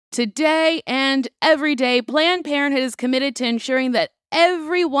Today and every day, Planned Parenthood is committed to ensuring that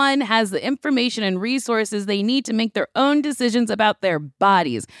everyone has the information and resources they need to make their own decisions about their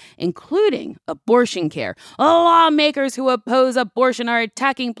bodies, including abortion care. Lawmakers who oppose abortion are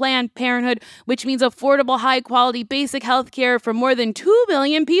attacking Planned Parenthood, which means affordable, high-quality, basic health care for more than 2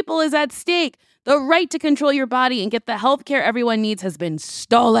 million people is at stake. The right to control your body and get the health care everyone needs has been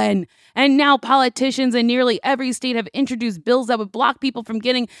stolen. And now politicians in nearly every state have introduced bills that would block people from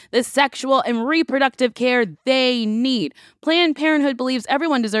getting the sexual and reproductive care they need. Planned Parenthood believes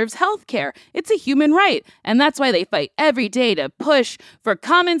everyone deserves health care. It's a human right. And that's why they fight every day to push for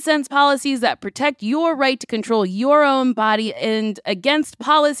common sense policies that protect your right to control your own body and against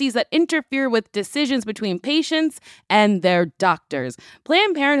policies that interfere with decisions between patients and their doctors.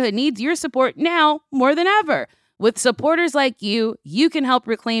 Planned Parenthood needs your support now more than ever. With supporters like you, you can help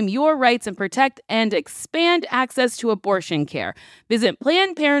reclaim your rights and protect and expand access to abortion care. Visit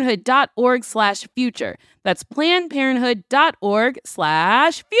PlannedParenthood.org/future. That's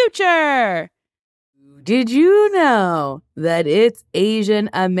PlannedParenthood.org/future. Did you know that it's Asian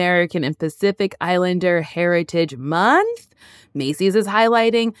American and Pacific Islander Heritage Month? Macy's is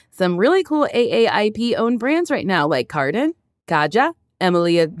highlighting some really cool AAIP-owned brands right now, like Cardin, Kaja,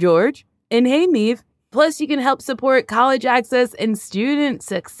 Emilia George, and Hey Meave. Plus, you can help support college access and student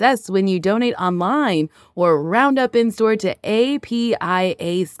success when you donate online or round up in store to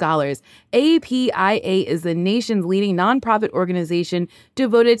APIA Scholars. APIA is the nation's leading nonprofit organization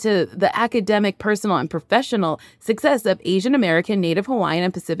devoted to the academic, personal, and professional success of Asian American, Native Hawaiian,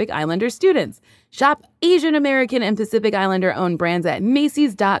 and Pacific Islander students. Shop Asian American and Pacific Islander-owned brands at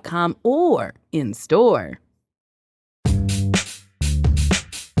Macy's.com or in store.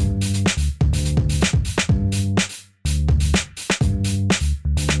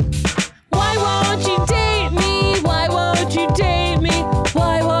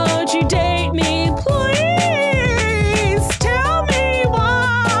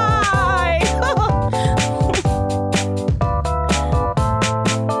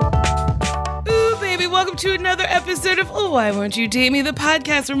 To another episode of Oh, Why Won't You Date Me, the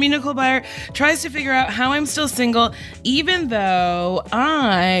podcast where me, Nicole Byer, tries to figure out how I'm still single, even though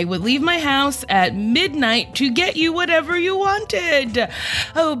I would leave my house at midnight to get you whatever you wanted.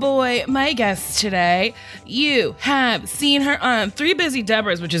 Oh boy, my guest today, you have seen her on Three Busy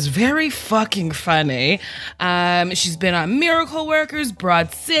Debras, which is very fucking funny. She's been on Miracle Workers,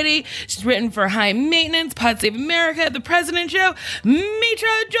 Broad City. She's written for High Maintenance, Pod Save America, The President Show, Mitra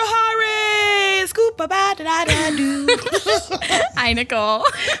Johari, Scoop-a-ba-da-da-da-doo. Hi, Nicole.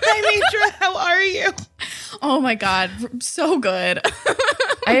 Hi, Mitra. How are you? Oh, my God. So good.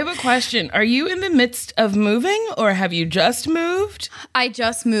 I have a question. Are you in the midst of moving or have you just moved? I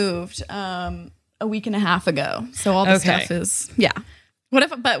just moved a week and a half ago. So all the stuff is, yeah. What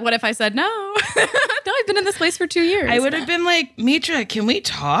if I said no? No, I've been in this place for 2 years. I would have been like, Mitra, can we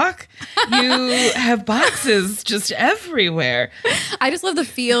talk? You have boxes just everywhere. I just love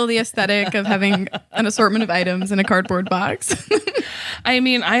the aesthetic of having an assortment of items in a cardboard box. I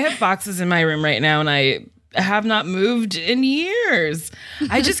mean, I have boxes in my room right now and I have not moved in years.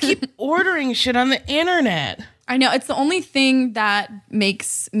 I just keep ordering shit on the internet. I know. It's the only thing that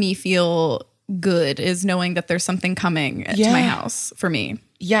makes me feel good is knowing that there's something coming to my house for me.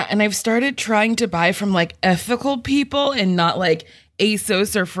 Yeah, and I've started trying to buy from like ethical people and not like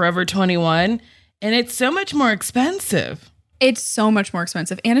ASOS or Forever 21, and it's so much more expensive. It's so much more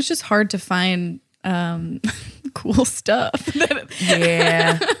expensive, and it's just hard to find cool stuff.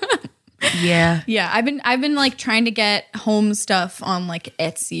 Yeah. Yeah, I've been like trying to get home stuff on like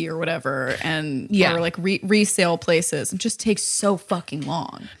Etsy or whatever, and or like resale places. It just takes so fucking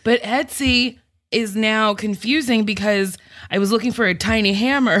long. But Etsy is now confusing because I was looking for a tiny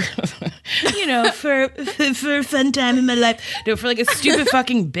hammer, you know, for a fun time in my life, no, for like a stupid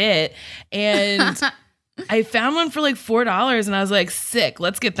fucking bit, and I found one for like $4, and I was like, sick,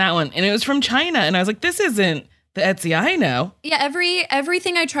 let's get that one, and it was from China, and I was like, this isn't the Etsy I know. Yeah,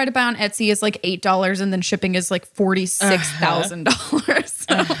 everything I try to buy on Etsy is like $8, and then shipping is like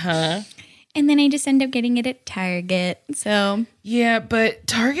 $46,000. And then I just end up getting it at Target. So yeah, but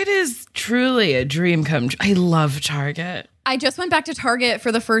Target is truly a dream come true. I love Target. I just went back to Target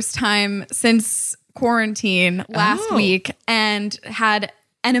for the first time since quarantine last week and had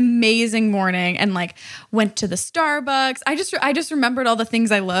an amazing morning and like went to the Starbucks. I just remembered all the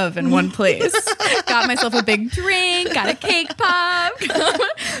things I love in one place. Got myself a big drink, got a cake pop,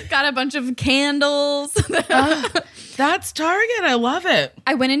 got a bunch of candles. That's Target. I love it.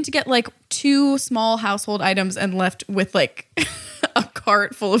 I went in to get like 2 small household items and left with like a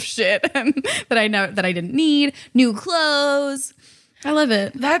cart full of shit and that I didn't need. New clothes. I love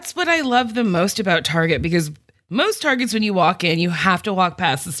it. That's what I love the most about Target, because most Targets, when you walk in, you have to walk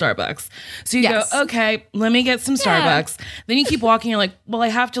past the Starbucks. So you go, okay, let me get some Starbucks. Then you keep walking. You're like, well, I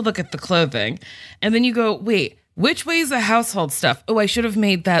have to look at the clothing. And then you go, wait, which way is the household stuff? Oh, I should have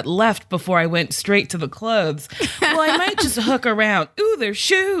made that left before I went straight to the clothes. Well, I might just hook around. Ooh, there's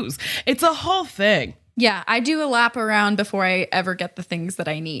shoes. It's a whole thing. Yeah, I do a lap around before I ever get the things that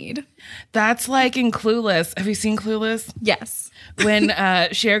I need. That's like in Clueless. Have you seen Clueless? Yes. When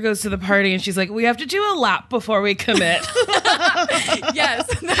Cher goes to the party and she's like, we have to do a lap before we commit. Yes,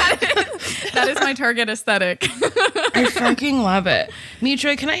 that is my Target aesthetic. I fucking love it.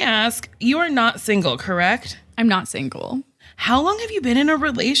 Mitra, can I ask, you are not single, correct? I'm not single. How long have you been in a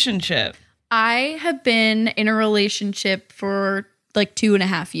relationship? I have been in a relationship for like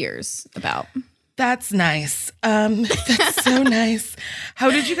 2.5 years, about. That's nice. That's so nice. How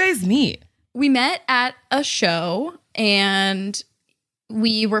did you guys meet? We met at a show and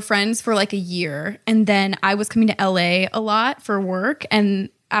we were friends for like a year. And then I was coming to LA a lot for work. And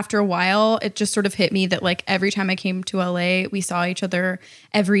after a while, it just sort of hit me that like every time I came to LA, we saw each other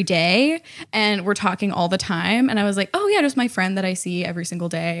every day and we're talking all the time. And I was like, oh yeah, just my friend that I see every single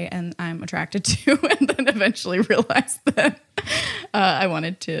day and I'm attracted to. And then eventually realized that I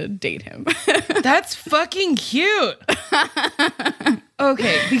wanted to date him. That's fucking cute.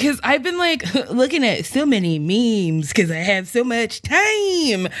 Okay, because I've been like looking at so many memes because I have so much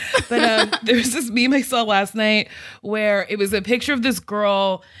time. But there was this meme I saw last night where it was a picture of this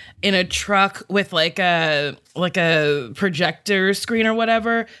girl in a truck with like a projector screen or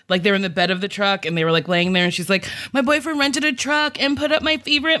whatever. Like they were in the bed of the truck and they were like laying there and she's like, my boyfriend rented a truck and put up my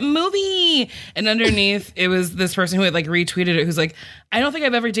favorite movie. And underneath it was this person who had like retweeted it who's like, I don't think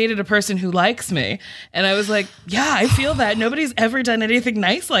I've ever dated a person who likes me. And I was like, yeah, I feel that. Nobody's ever done anything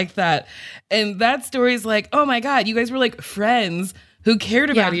nice like that. And that story's like, oh my God, you guys were like friends who cared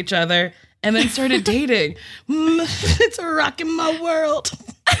about each other and then started dating. It's rocking my world.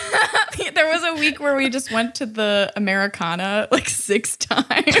 There was a week where we just went to the Americana like 6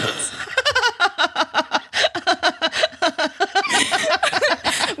 times.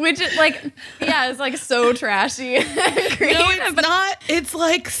 Which is like, yeah, it's like so trashy. No, it's not. It's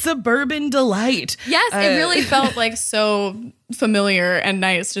like suburban delight. Yes, it really felt like so familiar and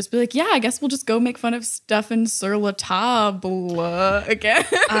nice. Just be like, yeah, I guess we'll just go make fun of Stefan sur la table again.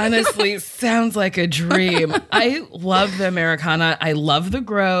 Honestly, sounds like a dream. I love the Americana. I love the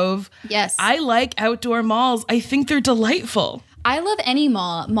Grove. Yes. I like outdoor malls. I think they're delightful. I love any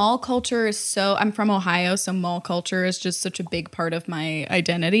mall. Mall culture is so, I'm from Ohio, so mall culture is just such a big part of my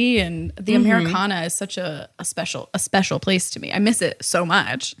identity. And the Americana is such a special place to me. I miss it so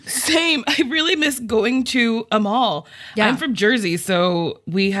much. Same. I really miss going to a mall. Yeah. I'm from Jersey, so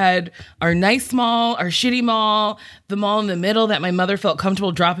we had our nice mall, our shitty mall, the mall in the middle that my mother felt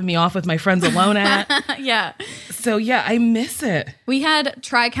comfortable dropping me off with my friends alone at. Yeah. So yeah, I miss it. We had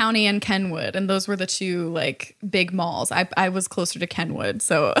Tri-County and Kenwood, and those were the two like big malls. I was closer to Kenwood,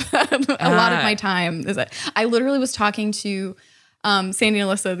 so a lot of my time is it. I literally was talking to Sandy and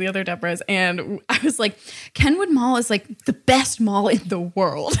Alyssa, the other Debras, and I was like, Kenwood Mall is like the best mall in the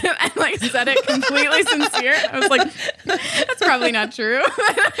world. And I like said it completely sincere. I was like, that's probably not true.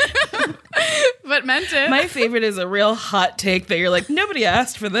 But meant it. My favorite is a real hot take that you're like, nobody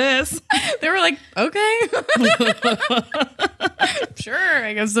asked for this. They were like, okay. Sure,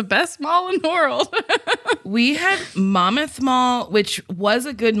 I guess the best mall in the world. We had Monmouth Mall, which was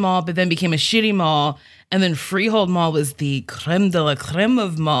a good mall, but then became a shitty mall. And then Freehold Mall was the creme de la creme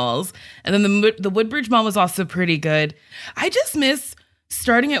of malls. And then the Woodbridge Mall was also pretty good. I just miss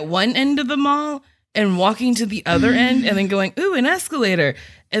starting at one end of the mall and walking to the other end and then going, ooh, an escalator.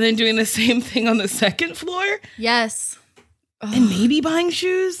 And then doing the same thing on the second floor. Yes. And maybe buying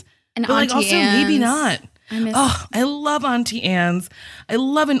shoes. And but like also Ann's. maybe not. I love Auntie Anne's. I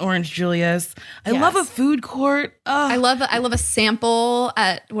love an Orange Julius. I love a food court. I love a sample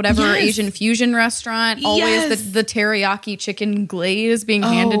at whatever Asian fusion restaurant. Always the teriyaki chicken glaze being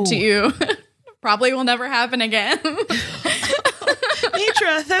handed to you. Probably will never happen again. Mitra,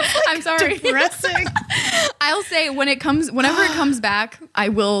 that's like I'm sorry. Depressing. I'll say whenever it comes back, I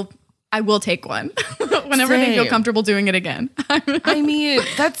will take one. Whenever they feel comfortable doing it again. I mean,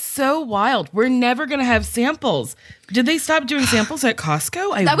 that's so wild. We're never going to have samples. Did they stop doing samples at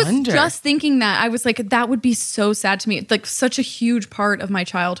Costco? I was wonder. Just thinking that. I was like, that would be so sad to me. Like, such a huge part of my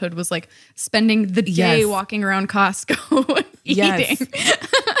childhood was like spending the day walking around Costco eating.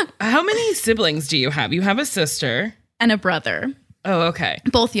 How many siblings do you have? You have a sister. And a brother. Oh, okay.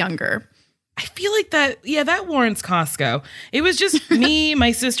 Both younger. I feel like that warrants Costco. It was just me,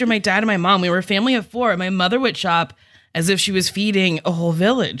 my sister, my dad, and my mom. We were a family of 4. My mother would shop as if she was feeding a whole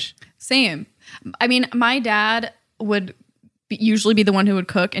village. Same. I mean, my dad would usually be the one who would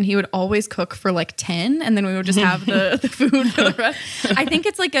cook, and he would always cook for like 10, and then we would just have the food for the rest. I think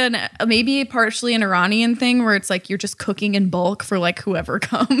it's like maybe partially an Iranian thing where it's like you're just cooking in bulk for like whoever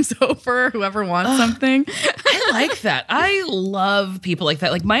comes over, whoever wants something. I like that. I love people like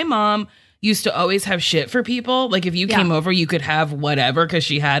that. Like my mom used to always have shit for people. Like if you came over, you could have whatever because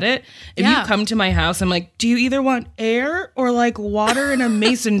she had it. If you come to my house, I'm like, do you either want air or like water in a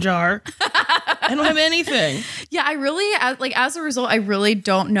mason jar? I don't have anything. Yeah, I really, as a result, I really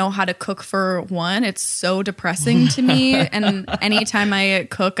don't know how to cook for one. It's so depressing to me. And anytime I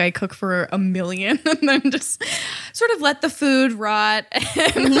cook for a million and then just sort of let the food rot.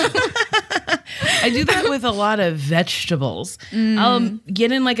 I do that with a lot of vegetables. I'll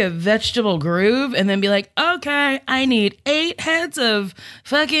get in like a vegetable groove and then be like, okay, I need 8 heads of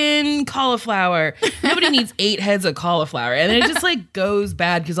fucking cauliflower. Nobody needs 8 heads of cauliflower. And it just like goes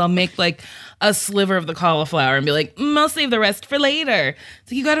bad because I'll make like a sliver of the cauliflower and be like, I'll save the rest for later.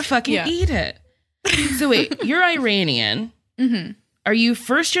 So you gotta fucking eat it. So wait, you're Iranian. Mm-hmm. Are you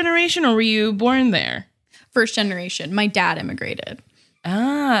first generation or were you born there? First generation. My dad immigrated.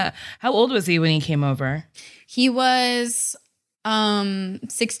 Ah, how old was he when he came over? He was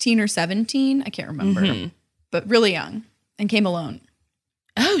 16 or 17. I can't remember, but really young, and came alone.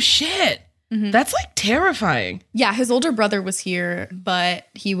 Oh, shit. Mm-hmm. That's like terrifying. Yeah, his older brother was here, but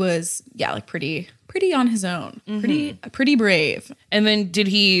he was, like pretty on his own, pretty brave. And then did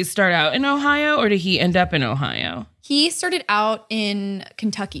he start out in Ohio or did he end up in Ohio? He started out in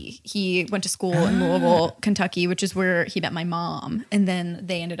Kentucky. He went to school in Louisville, Kentucky, which is where he met my mom. And then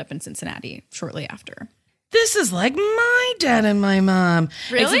they ended up in Cincinnati shortly after. This is like my dad and my mom.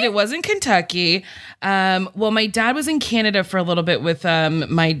 Really? Except it wasn't Kentucky. Well, my dad was in Canada for a little bit with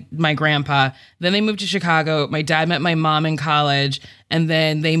my grandpa. Then they moved to Chicago. My dad met my mom in college. And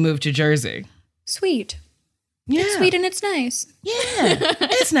then they moved to Jersey. Sweet. Yeah. It's sweet and it's nice. Yeah.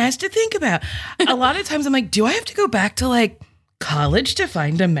 It's nice to think about. A lot of times I'm like, do I have to go back to like college to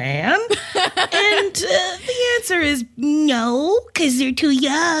find a man? And the answer is no, because they're too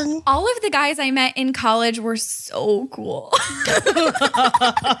young. All of the guys I met in college were so cool.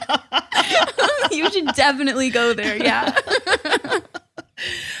 You should definitely go there. Yeah.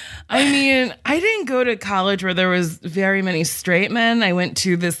 I mean, I didn't go to college where there was very many straight men. I went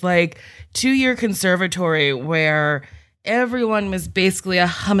to this like 2-year conservatory where everyone was basically a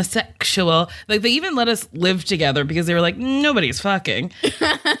homosexual. Like they even let us live together because they were like, nobody's fucking.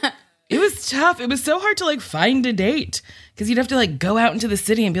 It was tough. It was so hard to like find a date because you'd have to like go out into the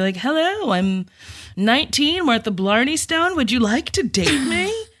city and be like, hello, I'm 19. We're at the Blarney Stone. Would you like to date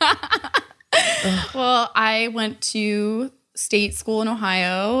me? Well, I went to state school in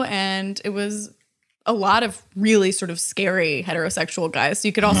Ohio, and it was a lot of really sort of scary heterosexual guys. So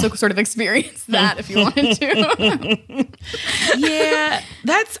you could also sort of experience that if you wanted to. Yeah,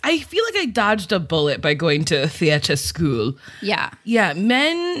 I feel like I dodged a bullet by going to theater school. Yeah. Yeah,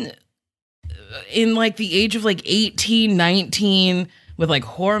 men in like the age of like 18, 19 with like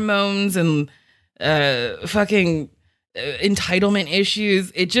hormones and fucking entitlement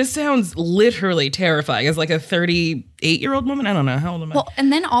issues. It just sounds literally terrifying as like a 38-year-old woman. I don't know. How old am I? Well,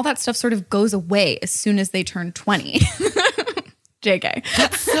 and then all that stuff sort of goes away as soon as they turn 20. JK.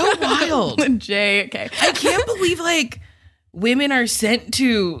 That's so wild. JK. I can't believe like women are sent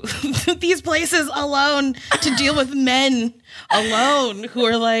to these places alone to deal with men alone who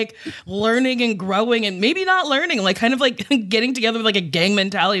are like learning and growing and maybe not learning, like kind of like getting together with like a gang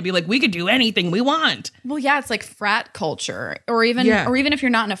mentality, be like, we could do anything we want. Well, yeah, it's like frat culture, or even if you're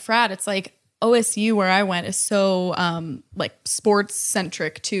not in a frat, it's like OSU where I went is so like sports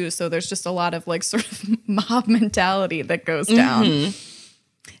centric too. So there's just a lot of like sort of mob mentality that goes down.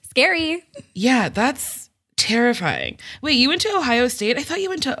 Scary. Yeah, that's terrifying. Wait, you went to Ohio State? I thought you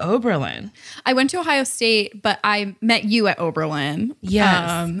went to Oberlin. I went to Ohio State, but I met you at Oberlin.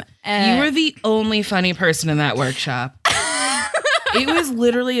 Yes. You were the only funny person in that workshop. It was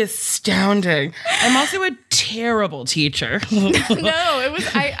literally astounding. I'm also a terrible teacher. No, it was.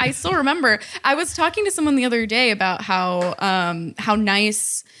 I still remember. I was talking to someone the other day about how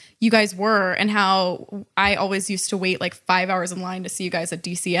nice you guys were, and how I always used to wait like 5 hours in line to see you guys at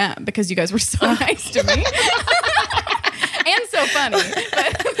DCM because you guys were so nice to me and so funny.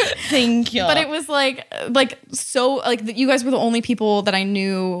 Thank you. But it was like so like you guys were the only people that I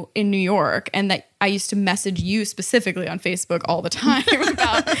knew in New York, and that I used to message you specifically on Facebook all the time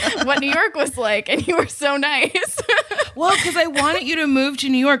about what New York was like, and you were so nice. Well, because I wanted you to move to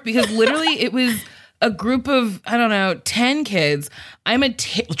New York because literally it was a group of, I don't know, 10 kids. I'm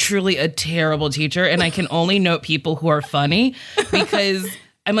truly a terrible teacher, and I can only note people who are funny because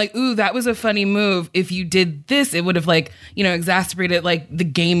I'm like, ooh, that was a funny move. If you did this, it would have like, you know, exacerbated like the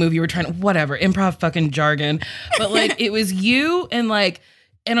game move you were trying to, whatever, improv fucking jargon. But like, it was you and like,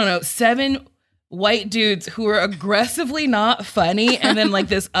 I don't know, 7 white dudes who were aggressively not funny. And then like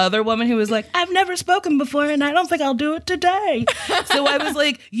this other woman who was like, I've never spoken before and I don't think I'll do it today. So I was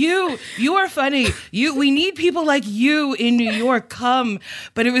like, you are funny. We need people like you in New York. Come.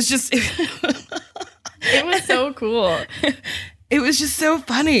 But it was just, it was so cool. It was just so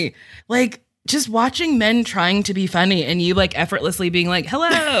funny. Like, just watching men trying to be funny and you like effortlessly being like,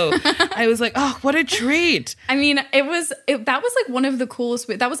 hello. I was like, oh, what a treat. I mean, that was like one of the coolest.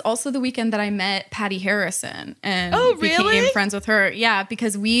 That was also the weekend that I met Patty Harrison and became friends with her. Yeah,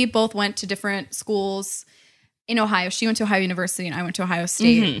 because we both went to different schools in Ohio. She went to Ohio University and I went to Ohio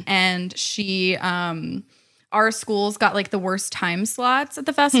State. And she, our schools got like the worst time slots at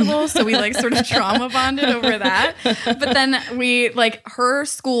the festival. So we like sort of trauma bonded over that. But then we like her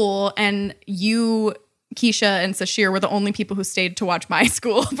school and you, Keisha and Sashir were the only people who stayed to watch my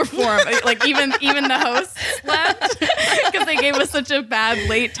school perform. Like even the hosts left because they gave us such a bad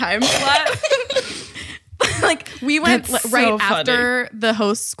late time slot. Like we went after the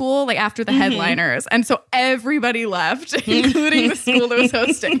host school, like after the headliners. And so everybody left, including the school that was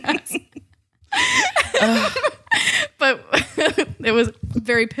hosting us. But it was a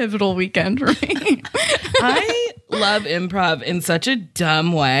very pivotal weekend for me. I love improv in such a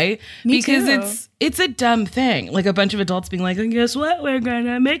dumb way because it's a dumb thing. Like a bunch of adults being like, and guess what? We're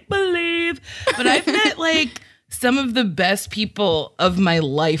gonna make believe. But I've met like some of the best people of my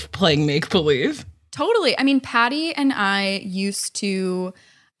life playing make believe. Totally. I mean, Patty and I used to,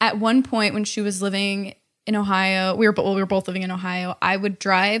 at one point when she was living in Ohio, we were both living in Ohio. I would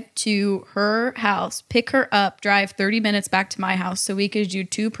drive to her house, pick her up, drive 30 minutes back to my house so we could do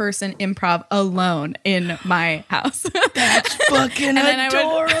 2-person improv alone in my house. That's fucking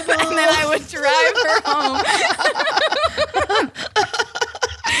adorable. And then I would drive her home.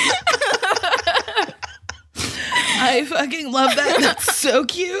 I fucking love that. That's so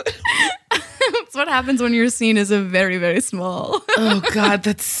cute. That's what happens when your scene is a very, very small. Oh, God,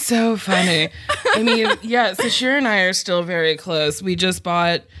 that's so funny. I mean, yeah, Sashir and I are still very close. We just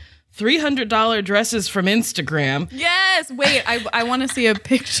bought $300 dresses from Instagram. Yes. Wait, I want to see a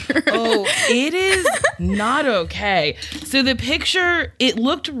picture. Oh, it is not okay. So the picture, it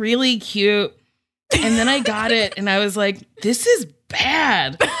looked really cute. And then I got it and I was like, this is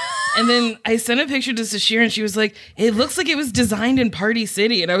bad. And then I sent a picture to Sashir and she was like, it looks like it was designed in Party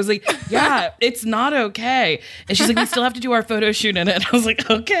City. And I was like, yeah, it's not okay. And she's like, we still have to do our photo shoot in it. And I was like,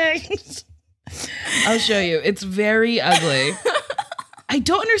 okay. I'll show you. It's very ugly. I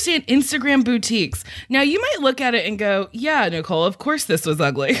don't understand Instagram boutiques. Now you might look at it and go, yeah, Nicole, of course this was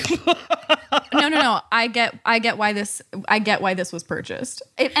ugly. No. I get why this was purchased.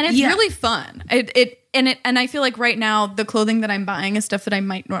 And it's really fun. And I feel like right now the clothing that I'm buying is stuff that I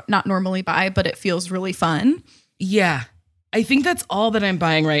might not normally buy, but it feels really fun. Yeah. I think that's all that I'm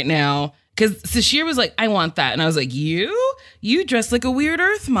buying right now. Because Sashir was like, I want that. And I was like, you dress like a weird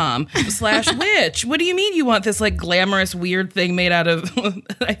earth mom / witch. What do you mean you want this like glamorous weird thing made out of,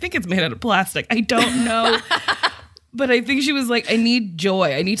 I think it's made out of plastic. I don't know. But I think she was like, I need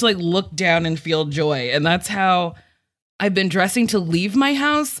joy. I need to like look down and feel joy. And that's how I've been dressing to leave my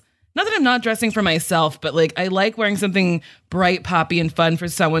house. Not that I'm not dressing for myself, but like I like wearing something bright, poppy, and fun for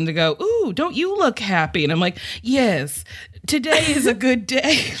someone to go, ooh, don't you look happy? And I'm like, yes, today is a good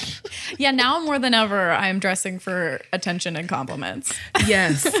day. Yeah, now more than ever, I'm dressing for attention and compliments.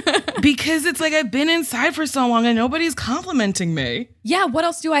 Yes, because it's like I've been inside for so long and nobody's complimenting me. Yeah, what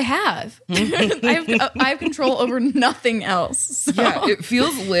else do I have? I have control over nothing else. So. Yeah, it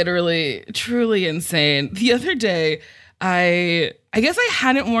feels literally, truly insane. The other day, I guess I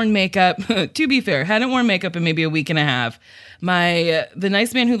hadn't worn makeup, to be fair, hadn't worn makeup in maybe a week and a half. The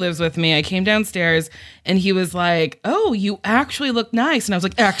nice man who lives with me, I came downstairs and he was like, oh, you actually look nice. And I was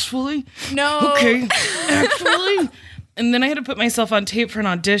like, actually? No. Okay, actually? And then I had to put myself on tape for an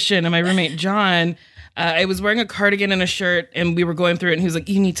audition and my roommate, John, I was wearing a cardigan and a shirt and we were going through it and he was like,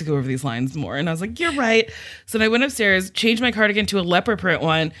 you need to go over these lines more. And I was like, you're right. So then I went upstairs, changed my cardigan to a leopard print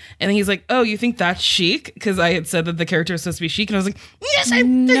one. And then he's like, oh, you think that's chic? Because I had said that the character was supposed to be chic. And I was like, yes, I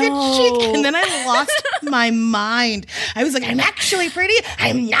think it's chic. And then I lost my mind. I was like, I'm actually pretty.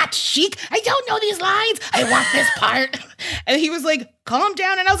 I'm not chic. I don't know these lines. I want this part. And he was like, calm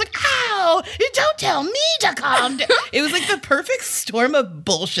down. And I was like, ow, don't tell me to calm down. It was like the perfect storm of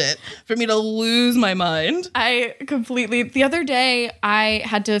bullshit for me to lose my mind. The other day I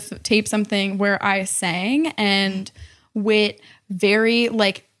had to tape something where I sang, and Whit very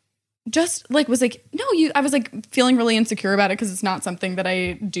like, just like was like, no, I was like feeling really insecure about it because it's not something that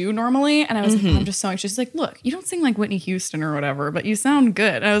I do normally. And I was like, I'm just so anxious. She's like, look, you don't sing like Whitney Houston or whatever, but you sound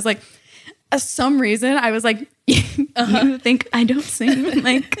good. And I was like, for some reason, I was like, you think I don't sing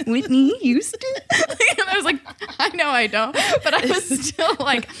like Whitney Houston? And I was like, I know I don't. But I was still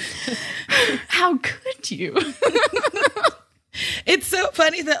like, how could you? It's so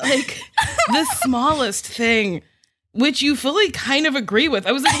funny that like the smallest thing, which you fully kind of agree with.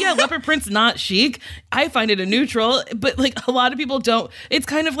 I was like, yeah, leopard print's not chic. I find it a neutral, but like a lot of people don't. It's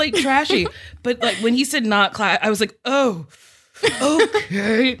kind of like trashy. But like when he said not class, I was like, oh,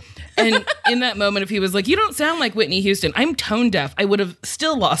 okay. And in that moment, if he was like, you don't sound like Whitney Houston, I'm tone deaf, I would have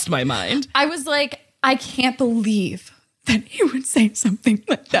still lost my mind. I was like, I can't believe that he would say something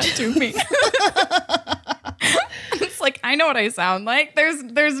like that to me. It's like, I know what I sound like.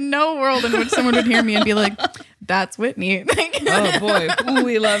 There's no world in which someone would hear me and be like, that's Whitney. Oh boy, ooh,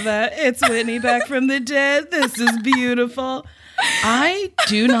 we love that. It's Whitney back from the dead. This is beautiful. I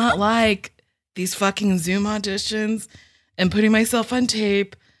do not like these fucking Zoom auditions and putting myself on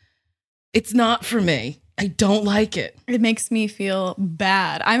tape. It's not for me. I don't like it. It makes me feel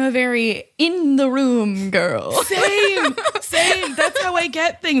bad. I'm a very in the room girl. Same. That's how I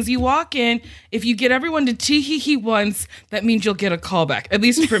get things. You walk in, if you get everyone to tee-hee-hee once, that means you'll get a callback, at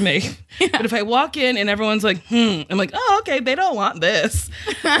least for me. Yeah. But if I walk in and everyone's like, I'm like, oh, okay, they don't want this.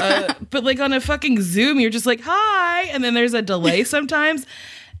 But like on a fucking Zoom, you're just like, hi. And then there's a delay sometimes.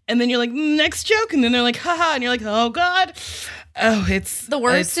 And then you're like, next joke. And then they're like, haha. And you're like, oh, God. Oh, it's the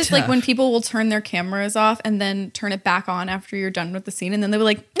worst is tough. like when people will turn their cameras off and then turn it back on after you're done with the scene, and then they're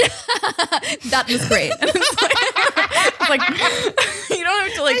like, that was great. And it's like you don't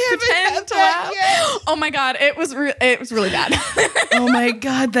have to like pretend to laugh. Yet. Oh my God, it was really bad. Oh my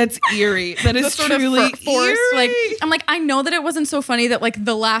God, that's eerie. That is sort truly of forced. Eerie. Like I'm like, I know that it wasn't so funny that like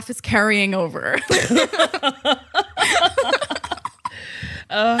the laugh is carrying over.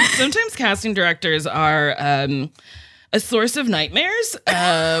 Sometimes casting directors are a source of nightmares.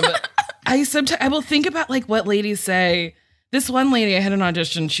 I will think about like what ladies say. This one lady, I had an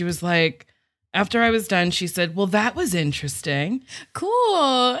audition. She was like, after I was done, she said, well, that was interesting.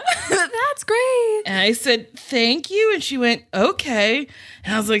 Cool. That's great. And I said, thank you. And she went, okay.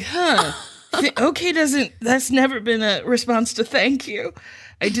 And I was like, okay that's never been a response to thank you.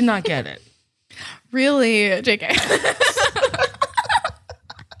 I did not get it. Really, JK.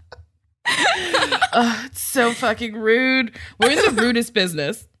 It's so fucking rude. We're in the rudest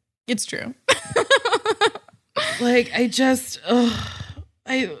business. It's true. Like, but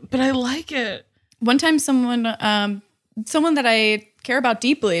I like it. One time someone that I care about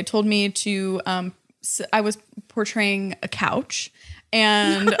deeply told me to, I was portraying a couch,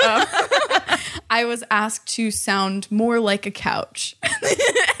 and I was asked to sound more like a couch.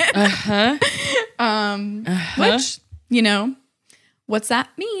 Which, you know, what's that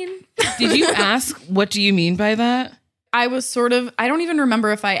mean? Did you ask, what do you mean by that? I was I don't even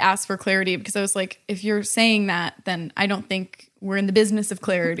remember if I asked for clarity, because I was like, if you're saying that, then I don't think we're in the business of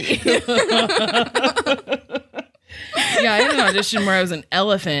clarity. Yeah, I had an audition where I was an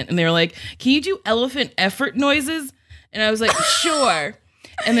elephant, and they were like, can you do elephant effort noises? And I was like, sure.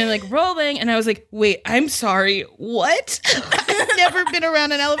 And they're like, rolling. And I was like, wait, I'm sorry, what? I've never been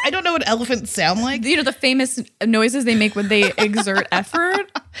around an elephant. I don't know what elephants sound like. You know, the famous noises they make when they exert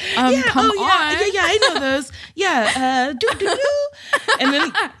effort? On. Yeah, I know those. Yeah, do. And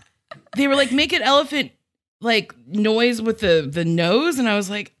then they were like, make an elephant like noise with the nose. And I was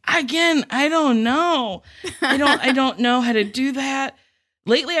like, again, I don't know. I don't know how to do that.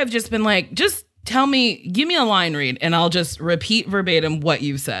 Lately, I've just been like, just tell me, give me a line read, and I'll just repeat verbatim what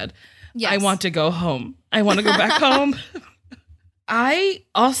you said. Yes. I want to go home. I want to go back home. I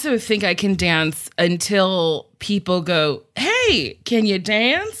also think I can dance until people go, hey, can you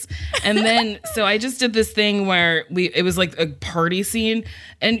dance? And then, so I just did this thing where it was like a party scene.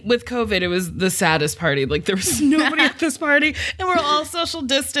 And with COVID, it was the saddest party. Like there was nobody at this party and we're all social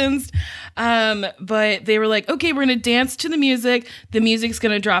distanced. But they were like, okay, we're going to dance to the music. The music's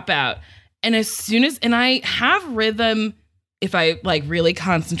going to drop out. And and I have rhythm if I like really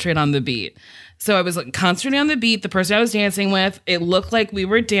concentrate on the beat. So I was like concentrating on the beat, the person I was dancing with, it looked like we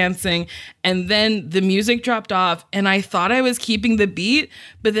were dancing, and then the music dropped off and I thought I was keeping the beat,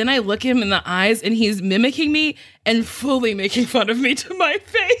 but then I look him in the eyes and he's mimicking me and fully making fun of me to my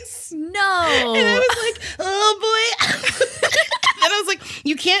face. No. And I was like, oh boy. And I was like,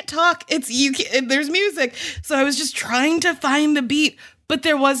 you can't talk. There's music. So I was just trying to find the beat, but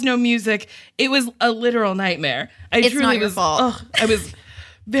there was no music. It was a literal nightmare. It's not your fault. I was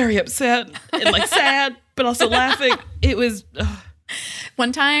very upset and like sad, but also laughing. It was.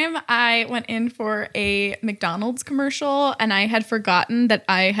 One time I went in for a McDonald's commercial and I had forgotten that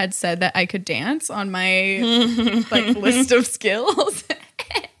I had said that I could dance on my like list of skills. The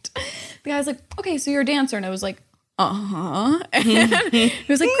guy was like, okay, so you're a dancer. And I was like, uh-huh. And he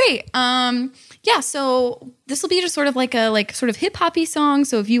was like, great. Yeah, so this will be just sort of like a sort of hip-hoppy song.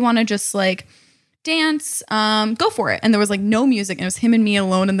 So if you want to just like dance, go for it. And there was like no music and it was him and me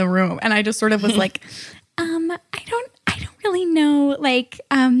alone in the room. And I just sort of was like, I don't really know, like,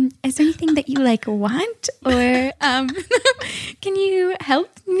 is there anything that you like want, or can you help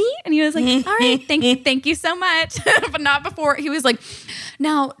me? And he was like, all right, thank you so much. But not before. He was like,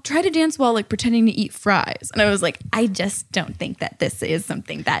 now try to dance while like pretending to eat fries. And I was like, I just don't think that this is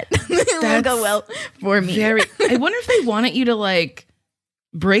something that will go well for me. I wonder if they wanted you to like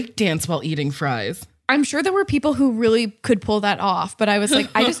break dance while eating fries. I'm sure there were people who really could pull that off, but I was like,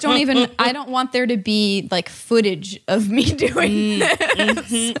 I don't want there to be like footage of me doing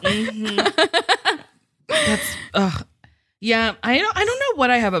this. That's, yeah, I don't know what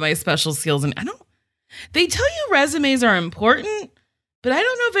I have at my special skills. And they tell you resumes are important, but I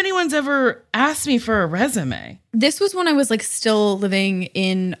don't know if anyone's ever asked me for a resume. This was when I was like still living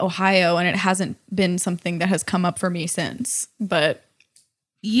in Ohio, and it hasn't been something that has come up for me since, but...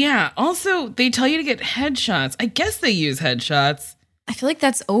 Yeah. Also, they tell you to get headshots. I guess they use headshots. I feel like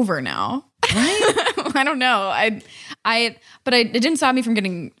that's over now. Right? I don't know. But it didn't stop me from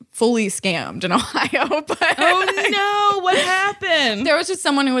getting fully scammed in Ohio. But oh no! What happened? There was just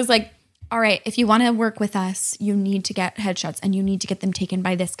someone who was like, all right, if you want to work with us, you need to get headshots and you need to get them taken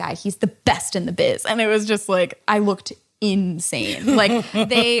by this guy. He's the best in the biz. And it was just like, I looked insane. Like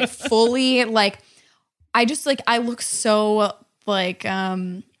they fully like, I look so like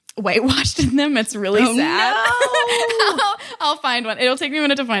whitewashed in them. It's really sad. No. I'll find one. It'll take me a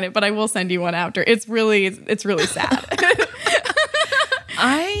minute to find it, but I will send you one after. It's really sad.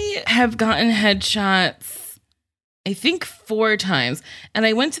 I have gotten headshots, I think 4 times. And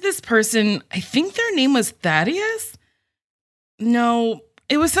I went to this person, I think their name was Thaddeus. No,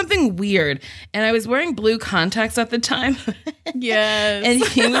 it was something weird. And I was wearing blue contacts at the time. Yes. And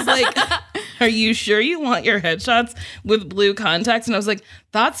he was like, are you sure you want your headshots with blue contacts? And I was like,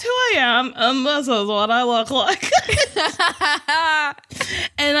 that's who I am. And this is what I look like.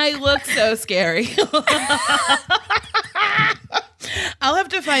 And I look so scary. I'll have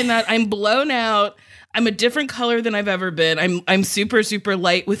to find that. I'm blown out. I'm a different color than I've ever been. I'm super, super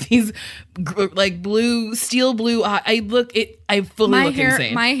light with these like blue, steel blue. I fully look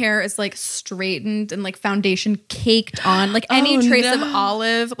insane. My hair is like straightened and like foundation caked on, like any trace of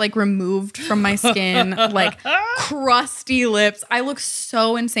olive like removed from my skin, like crusty lips. I look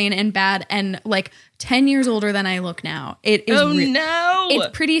so insane and bad and like 10 years older than I look now. It is it's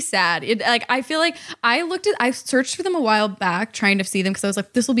pretty sad. I feel like I searched for them a while back trying to see them because I was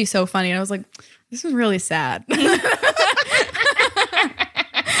like, this will be so funny. And I was like, this is really sad.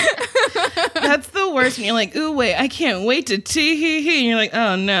 That's the worst when you're like, ooh, wait, I can't wait to tee-hee-hee. And you're like,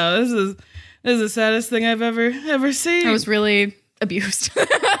 oh no, this is the saddest thing I've ever seen. I was really abused.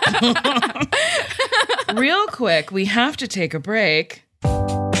 Real quick, we have to take a break.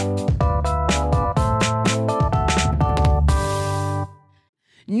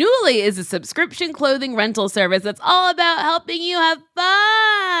 Nuuly is a subscription clothing rental service that's all about helping you have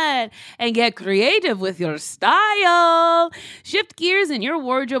fun and get creative with your style. Shift gears in your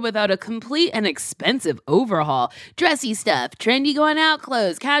wardrobe without a complete and expensive overhaul. Dressy stuff, trendy going out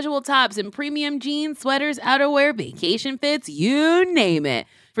clothes, casual tops, and premium jeans, sweaters, outerwear, vacation fits, you name it.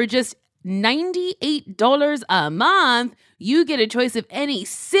 For just $98 a month, you get a choice of any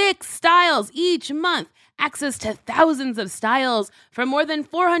 6 styles each month. Access to thousands of styles from more than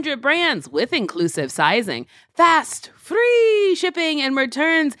 400 brands with inclusive sizing, fast, free shipping and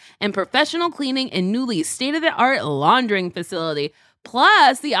returns, and professional cleaning in Nuuly's state-of-the-art laundering facility,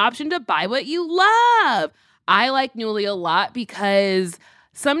 plus the option to buy what you love. I like Nuuly a lot because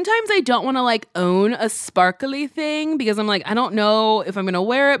sometimes I don't want to like own a sparkly thing because I'm like, I don't know if I'm going to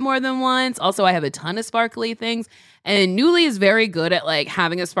wear it more than once. Also, I have a ton of sparkly things. And Nuuly is very good at like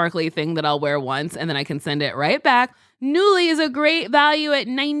having a sparkly thing that I'll wear once and then I can send it right back. Nuuly is a great value at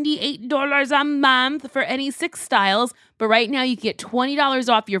 $98 a month for any 6 styles. But right now you can get $20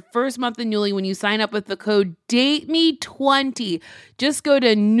 off your first month of Nuuly when you sign up with the code DATEME20. Just go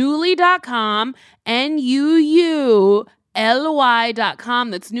to Nuuly.com, Nuuly.com,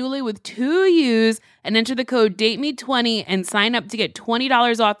 NUULY.com. That's Nuuly with 2 U's, and enter the code DATEME20 and sign up to get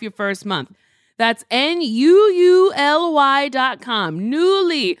 $20 off your first month. That's NUULY.com.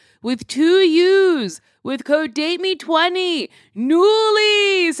 Nuuly with 2 U's with code DATEME20.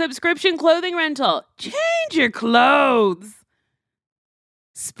 Nuuly subscription clothing rental. Change your clothes.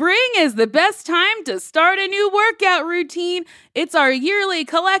 Spring is the best time to start a new workout routine. It's our yearly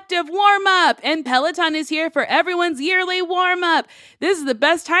collective warm-up, and Peloton is here for everyone's yearly warm-up. This is the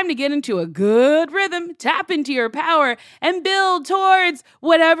best time to get into a good rhythm, tap into your power, and build towards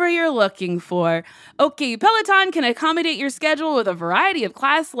whatever you're looking for. Okay, Peloton can accommodate your schedule with a variety of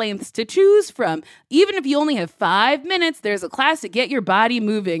class lengths to choose from. Even if you only have 5 minutes, there's a class to get your body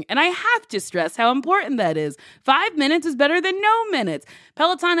moving. And I have to stress how important that is. 5 minutes is better than no minutes.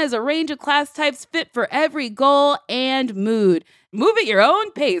 Peloton has a range of class types fit for every goal and mood. Move at your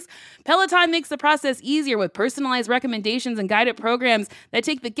own pace. Peloton makes the process easier with personalized recommendations and guided programs that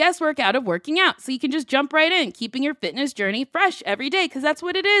take the guesswork out of working out, so you can just jump right in, keeping your fitness journey fresh every day, because that's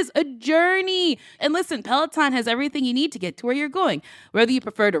what it is, a journey. And listen, Peloton has everything you need to get to where you're going. Whether you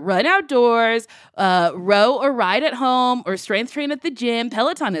prefer to run outdoors, row or ride at home, or strength train at the gym,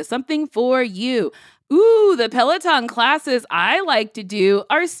 Peloton is something for you. Ooh, the Peloton classes I like to do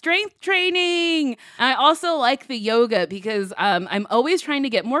are strength training. I also like the yoga because I'm always trying to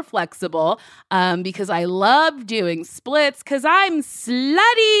get more flexible because I love doing splits because I'm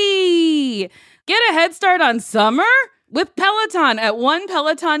slutty. Get a head start on summer with Peloton at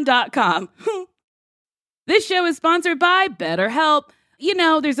onepeloton.com. This show is sponsored by BetterHelp. You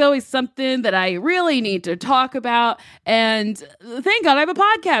know, there's always something that I really need to talk about, and thank God I have a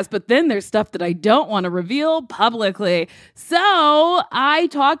podcast, but then there's stuff that I don't want to reveal publicly. So I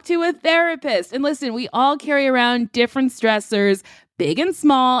talked to a therapist, and listen, we all carry around different stressors, big and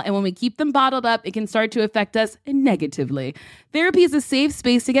small, and when we keep them bottled up, it can start to affect us negatively. Therapy is a safe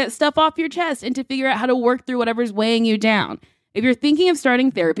space to get stuff off your chest and to figure out how to work through whatever's weighing you down. If you're thinking of starting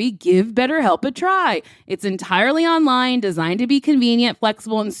therapy, give BetterHelp a try. It's entirely online, designed to be convenient,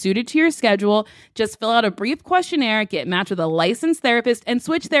 flexible, and suited to your schedule. Just fill out a brief questionnaire, get matched with a licensed therapist, and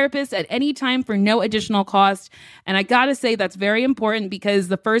switch therapists at any time for no additional cost. And I gotta say that's very important because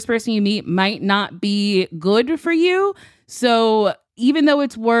the first person you meet might not be good for you. So even though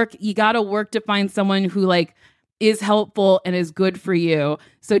it's work, you gotta work to find someone who is helpful and is good for you.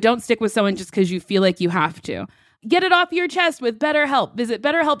 So don't stick with someone just because you feel like you have to. Get it off your chest with BetterHelp. Visit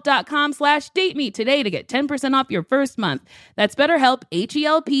BetterHelp.com/dateme today to get 10% off your first month. That's BetterHelp,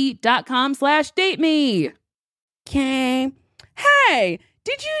 HELP.com/dateme. Okay. Hey,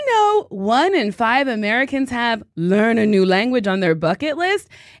 did you know 1 in 5 Americans have learn a new language on their bucket list?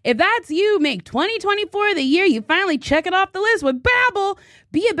 If that's you, make 2024 the year you finally check it off the list with Babbel.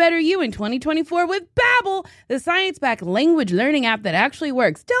 Be a better you in 2024 with Babbel, the science-backed language learning app that actually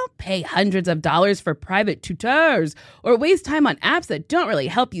works. Don't pay hundreds of dollars for private tutors or waste time on apps that don't really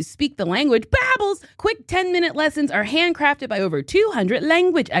help you speak the language. Babbel's quick 10-minute lessons are handcrafted by over 200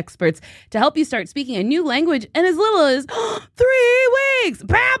 language experts to help you start speaking a new language in as little as 3 weeks.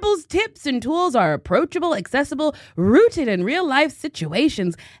 Babbel's tips and tools are approachable, accessible, rooted in real-life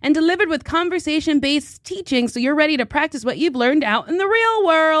situations, and delivered with conversation-based teaching so you're ready to practice what you've learned out in the real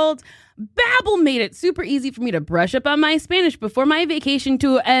world. Babbel made it super easy for me to brush up on my Spanish before my vacation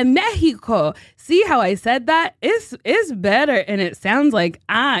to Mexico. See how I said that? It's better, and it sounds like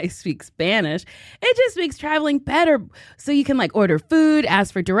I speak Spanish. It just makes traveling better, so you can order food,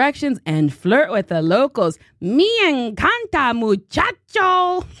 ask for directions, and flirt with the locals. Me encanta,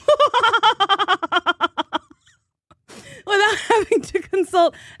 muchacho. Without having to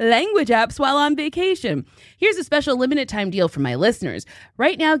consult language apps while on vacation. Here's a special limited time deal for my listeners.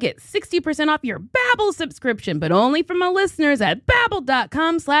 Right now, get 60% off your Babbel subscription, but only for my listeners at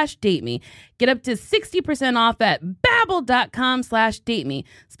Babbel.com/dateme. Get up to 60% off at Babbel.com/dateme.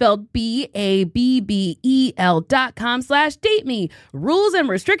 Spelled BABBEL.com/dateme. Rules and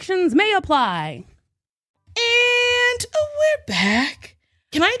restrictions may apply. And we're back.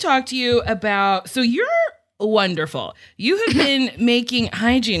 Can I talk to you about, so you're wonderful. You have been making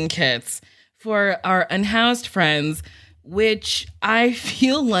hygiene kits for our unhoused friends, which I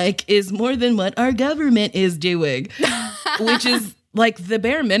feel like is more than what our government is doing, which is the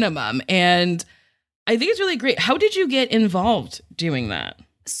bare minimum. And I think it's really great. How did you get involved doing that?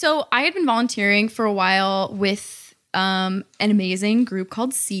 So I had been volunteering for a while with an amazing group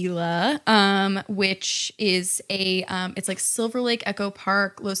called SELA, which is it's like Silver Lake, Echo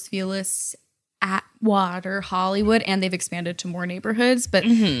Park, Los Feliz, Atwater, Hollywood, and they've expanded to more neighborhoods, but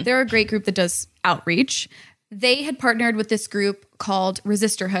they're a great group that does outreach. They had partnered with this group called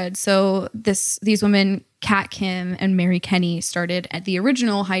Resisterhood. So these women Kat Kim and Mary Kenny started at the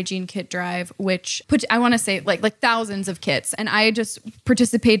original hygiene kit drive, which put, I want to say like thousands of kits. And I just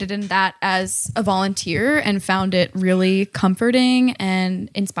participated in that as a volunteer and found it really comforting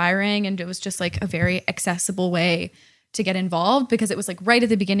and inspiring. And it was just like a very accessible way to get involved because it was like right at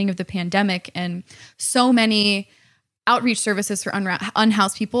the beginning of the pandemic. And so many outreach services for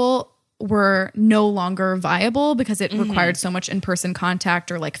unhoused people were no longer viable because it required so much in-person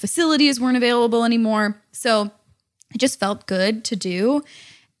contact, or like facilities weren't available anymore. So it just felt good to do.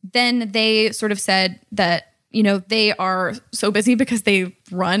 Then they sort of said that, you know, they are so busy because they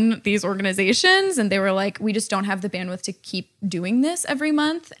run these organizations, and they were like, we just don't have the bandwidth to keep doing this every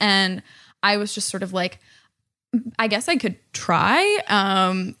month. And I was just sort of like, I guess I could try.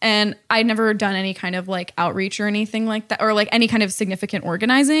 And I'd never done any kind of like outreach or anything like that, or like any kind of significant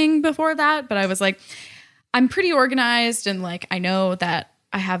organizing before that. But I was like, I'm pretty organized, and like, I know that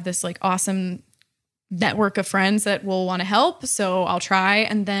I have this like awesome network of friends that will want to help. So I'll try.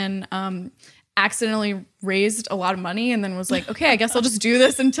 And then, accidentally raised a lot of money, and then was like, okay, I guess I'll just do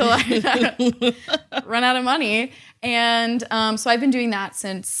this until I run out of money. And, so I've been doing that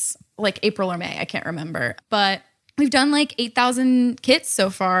since like April or May, I can't remember, but we've done like 8,000 kits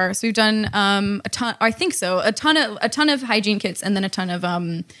so far. So we've done a ton, I think so, a ton of hygiene kits, and then a ton of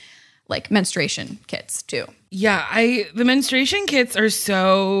like menstruation kits too. Yeah, the menstruation kits are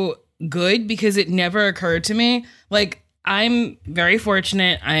so good because it never occurred to me. Like, I'm very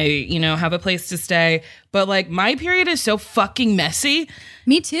fortunate. I, you know, have a place to stay, but like my period is so fucking messy.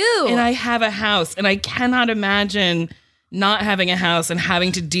 Me too. And I have a house, and I cannot imagine not having a house and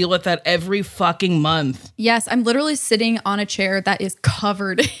having to deal with that every fucking month. Yes, I'm literally sitting on a chair that is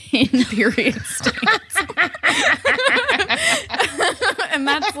covered in period stains. And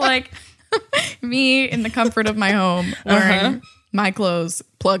that's like me in the comfort of my home wearing my clothes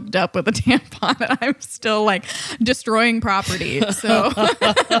plugged up with a tampon, and I'm still like destroying property. So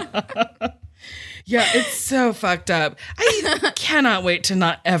yeah, it's so fucked up. I cannot wait to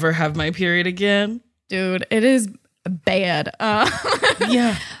not ever have my period again. Dude, it is bad.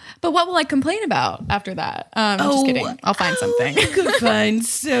 Yeah. But what will I complain about after that? Just kidding. I'll find something. You could find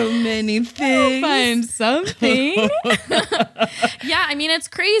so many things. I'll find something. Yeah, I mean, it's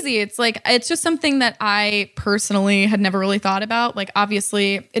crazy. It's like, it's just something that I personally had never really thought about. Like,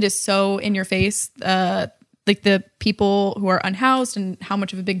 obviously, it is so in your face, like the people who are unhoused and how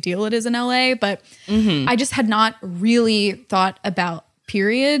much of a big deal it is in LA. But I just had not really thought about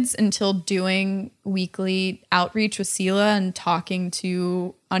periods until doing weekly outreach with Sela and talking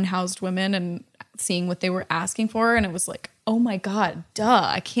to unhoused women and seeing what they were asking for. And it was like, oh my God, duh.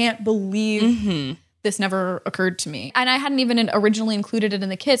 I can't believe this never occurred to me. And I hadn't even originally included it in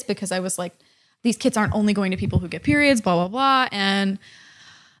the kits because I was like, these kits aren't only going to people who get periods, blah, blah, blah. And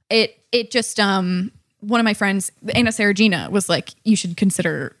it just, one of my friends, Anna Saragina, was like, you should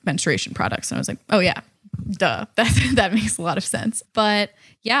consider menstruation products. And I was like, oh yeah. Duh. That makes a lot of sense. But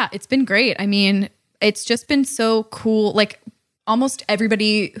yeah, it's been great. I mean, it's just been so cool. Like almost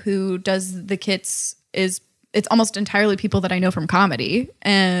everybody who does the kits it's almost entirely people that I know from comedy.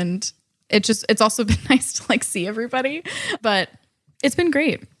 And it's also been nice to like see everybody, but it's been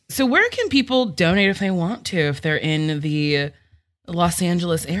great. So where can people donate if they want to, if they're in the Los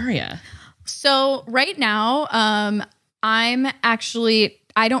Angeles area? So right now,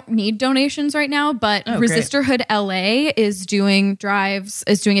 I don't need donations right now, but Resisterhood LA is doing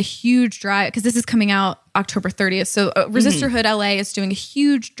a huge drive because this is coming out October 30th. So Resisterhood LA is doing a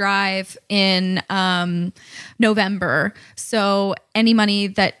huge drive in November. So any money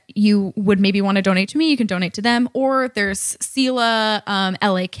that you would maybe want to donate to me, you can donate to them. Or there's Sela,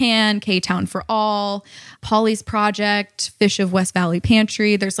 LA Can, K-Town for All, Polly's Project, Fish of West Valley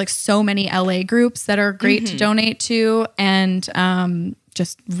Pantry. There's like so many LA groups that are great to donate to. And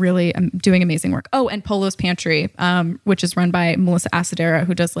just really doing amazing work. Oh, and Polo's Pantry, which is run by Melissa Asadera,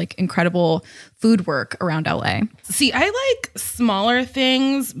 who does like incredible food work around LA. See, I like smaller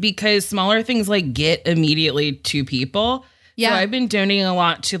things because smaller things like get immediately to people. Yeah. So I've been donating a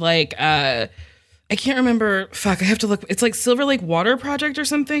lot to like, I can't remember. Fuck, I have to look. It's like Silver Lake Water Project or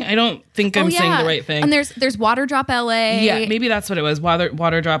something. I don't think I'm saying the right thing. And there's Water Drop LA. Yeah, maybe that's what it was.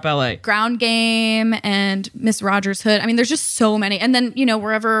 Water Drop LA. Ground Game and Miss Rogers Hood. I mean, there's just so many. And then, you know,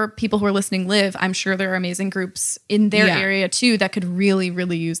 wherever people who are listening live, I'm sure there are amazing groups in their area too that could really,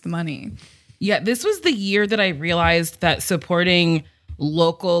 really use the money. Yeah, this was the year that I realized that supporting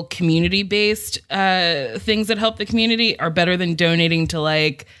local community-based things that help the community are better than donating to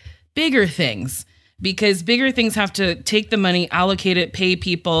like bigger things. Because bigger things have to take the money, allocate it, pay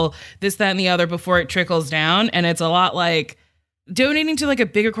people, this, that, and the other before it trickles down. And it's a lot like donating to like a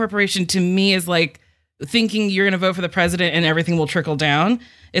bigger corporation to me is like thinking you're going to vote for the president and everything will trickle down.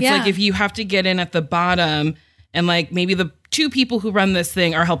 It's like if you have to get in at the bottom and like maybe the 2 people who run this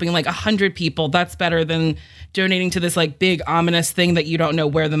thing are helping like 100 people, that's better than donating to this like big ominous thing that you don't know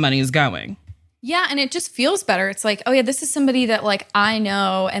where the money is going. Yeah, and it just feels better. It's like, oh yeah, this is somebody that like I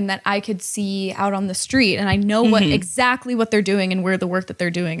know and that I could see out on the street, and I know what exactly what they're doing and where the work that they're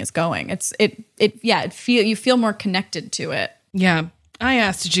doing is going. You feel more connected to it. Yeah. I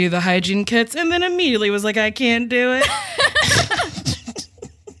asked to do the hygiene kits and then immediately was like, I can't do it.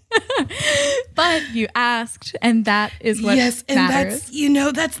 But you asked, and that is what matters.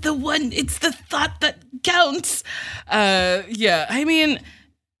 That's the one. It's the thought that counts. I mean,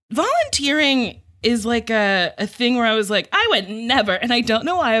 volunteering is like a thing where I was like, I would never. And I don't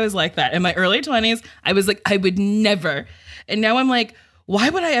know why I was like that. In my early 20s, I was like, I would never. And now I'm like, why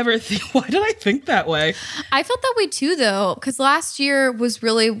would I ever think? Why did I think that way? I felt that way too, though, because last year was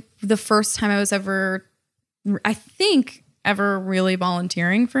really the first time I was ever really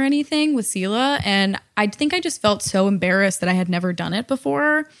volunteering for anything with Sela. And I think I just felt so embarrassed that I had never done it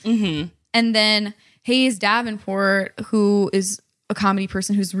before. Mm-hmm. And then Hayes Davenport, who is a comedy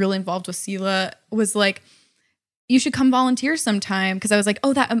person who's really involved with Sela, was like, you should come volunteer sometime. Because I was like,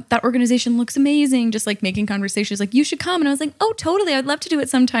 oh, that organization looks amazing. Just like making conversations like, you should come. And I was like, oh, totally. I'd love to do it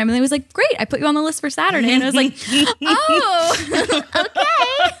sometime. And they was like, great. I put you on the list for Saturday. And I was like, oh, okay.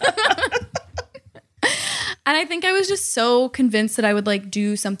 And I think I was just so convinced that I would like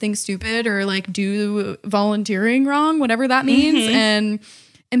do something stupid or like do volunteering wrong, whatever that means. And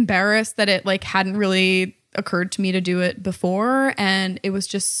embarrassed that it like hadn't really occurred to me to do it before. And it was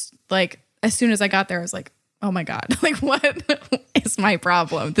just like, as soon as I got there, I was like, oh my God, like what is my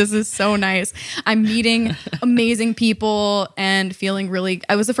problem? This is so nice. I'm meeting amazing people and feeling really,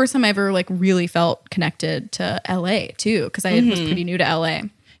 it was the first time I ever like really felt connected to LA too. Cause I was pretty new to LA.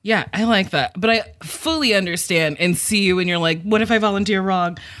 Yeah, I like that. But I fully understand and see you when you're like, what if I volunteer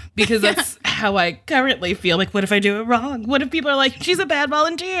wrong? Because that's how I currently feel. Like, what if I do it wrong? What if people are like, she's a bad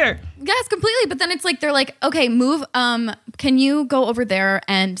volunteer? Yes, completely. But then it's like, they're like, okay, move. Can you go over there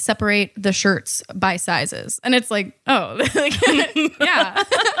and separate the shirts by sizes? And it's like, oh, like, yeah.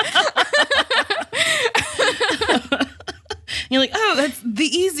 You're like, oh, that's the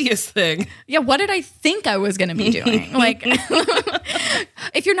easiest thing. Yeah, what did I think I was going to be doing? Like,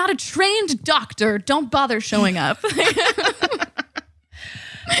 if you're not a trained doctor, don't bother showing up.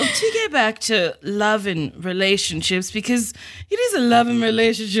 Well, to get back to love and relationships, because it is a love and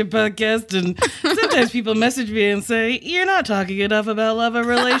relationship podcast, and sometimes people message me and say, you're not talking enough about love and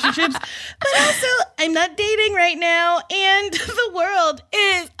relationships, but also, I'm not dating right now, and the world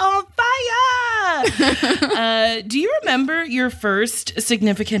is on fire! Do you remember your first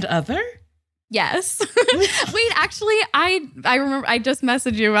significant other? Yes. Wait, actually, I remember I just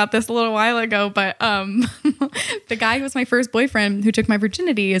messaged you about this a little while ago, but the guy who was my first boyfriend who took my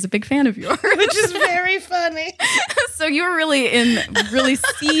virginity is a big fan of yours. Which is very funny. So you were really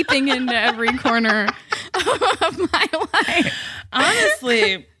seeping into every corner of my life.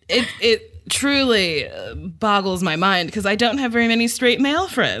 Honestly, it truly boggles my mind because I don't have very many straight male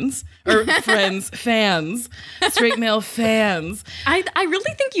friends. Or fans. Straight male fans. I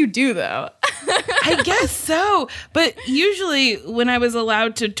really think you do, though. I guess so. But usually when I was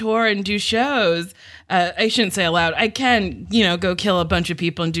allowed to tour and do shows, I shouldn't say allowed. I can, go kill a bunch of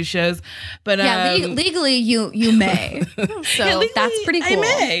people and do shows. But yeah, legally you may. So yeah, that's pretty cool. I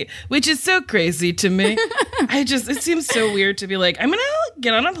may, which is so crazy to me. It seems so weird to be like, I'm going to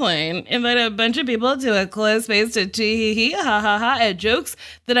get on a plane, invite a bunch of people to a closed space to tee-hee-hee, ha-ha-ha, at jokes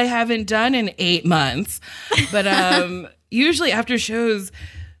that I haven't done in 8 months. But usually after shows,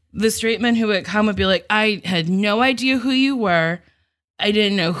 the straight men who would come would be like, I had no idea who you were. I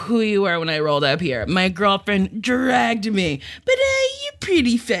didn't know who you were when I rolled up here. My girlfriend dragged me, but you're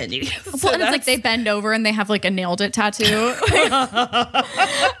pretty funny. Well, and it's like they bend over and they have like a nailed it tattoo.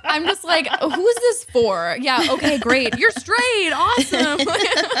 I'm just like, who's this for? Yeah, okay, great. You're straight. Awesome.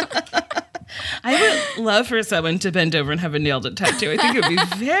 I would love for someone to bend over and have a nailed it tattoo. I think it would be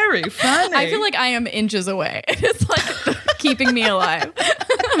very funny. I feel like I am inches away. It's like keeping me alive.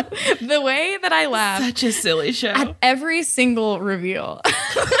 The way that I laugh. Such a silly show. At every single reveal.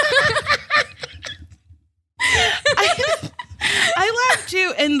 I laugh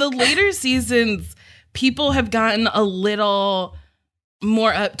too. In the later seasons, people have gotten a little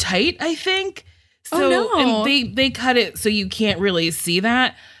more uptight, I think. So, and they cut it so you can't really see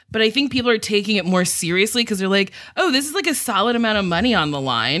that. But I think people are taking it more seriously because they're like, oh, this is like a solid amount of money on the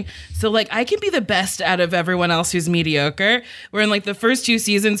line. So like I can be the best out of everyone else who's mediocre. Where in like the first 2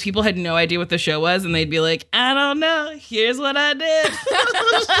 seasons, people had no idea what the show was. And they'd be like, I don't know. Here's what I did.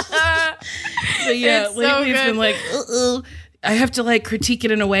 But yeah, It's so lately it's good. been like, I have to like critique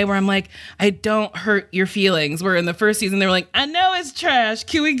it in a way where I'm like, I don't hurt your feelings. Where in the first season, they were like, I know it's trash.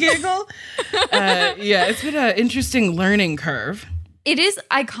 Can we giggle? Yeah, it's been an interesting learning curve. It is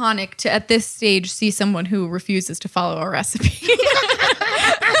iconic to, at this stage, see someone who refuses to follow a recipe.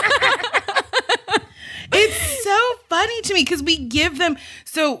 It's so funny to me because we give them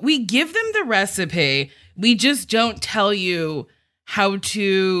the recipe. We just don't tell you how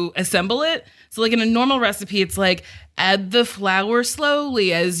to assemble it. So like in a normal recipe, it's like add the flour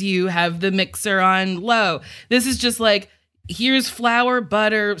slowly as you have the mixer on low. This is just like, here's flour,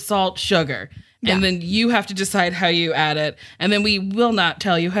 butter, salt, sugar. And then you have to decide how you add it. And then we will not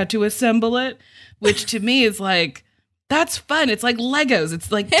tell you how to assemble it, which to me is like, that's fun. It's like Legos.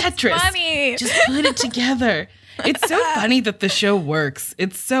 It's like Tetris. It's funny. Just put it together. It's so funny that the show works.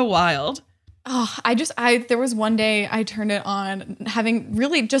 It's so wild. Oh, there was one day I turned it on, having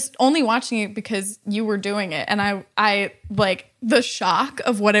really just only watching it because you were doing it. And I like the shock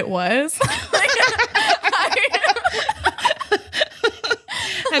of what it was.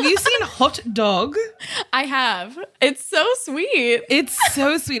 Have you seen Hot Dog? I have. It's so sweet. It's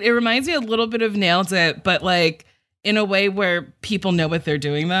so sweet. It reminds me a little bit of Nailed It, but like in a way where people know what they're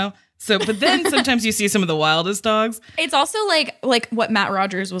doing though. So, but then sometimes you see some of the wildest dogs. It's also like what Matt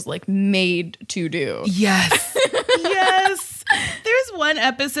Rogers was like made to do. Yes. Yes. There's one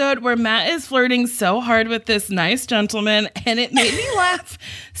episode where Matt is flirting so hard with this nice gentleman, and it made me laugh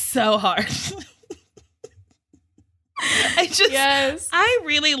so hard. I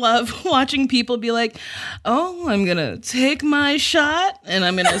really love watching people be like, oh, I'm going to take my shot and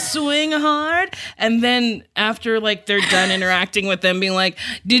I'm going to swing hard. And then after like they're done interacting with them being like,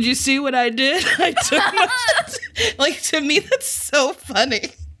 did you see what I did? I took my shot. Like, to me, that's so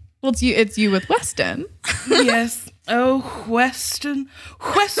funny. Well, it's you with Weston. Yes. Oh, Weston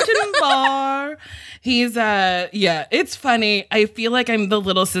Barr. He's, it's funny. I feel like I'm the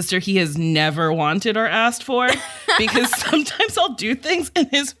little sister he has never wanted or asked for, because sometimes I'll do things in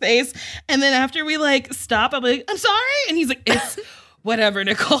his face, and then after we like stop, I'm like, I'm sorry. And he's like, it's whatever,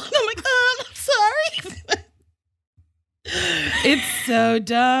 Nicole. And I'm like, I'm sorry. It's so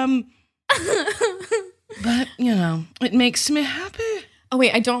dumb. But, you know, it makes me happy. Oh,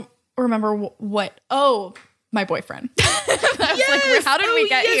 wait, I don't remember what. Oh, my boyfriend. Yes. How did we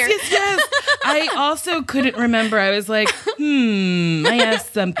get here? Yes. I also couldn't remember. I was like, I have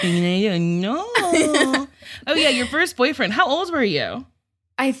something I know. Oh, yeah, your first boyfriend. How old were you?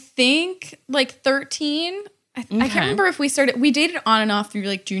 I think like 13. I can't remember if we dated on and off through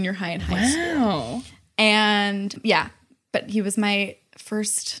like junior high and high school. Wow. And yeah, but he was my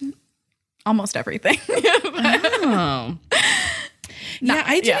first almost everything. Oh. Yeah,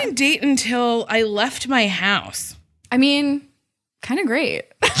 I didn't date until I left my house. I mean, kind of great.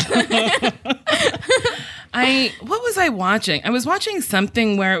 What was I watching? I was watching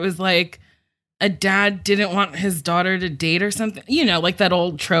something where it was like a dad didn't want his daughter to date or something, you know, like that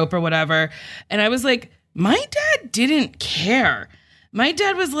old trope or whatever. And I was like, my dad didn't care. My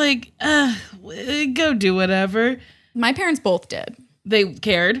dad was like, go do whatever. My parents both did. They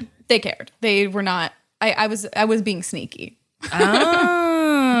cared? They cared. They were not. I was being sneaky.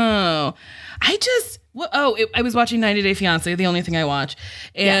 Oh, I was watching 90 Day Fiancé, the only thing I watch.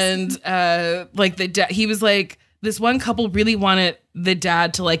 And like he was like, this one couple really wanted the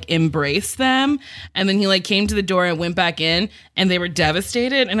dad to like embrace them. And then he like came to the door and went back in, and they were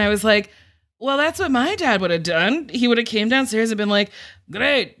devastated. And I was like, well, that's what my dad would have done. He would have came downstairs and been like,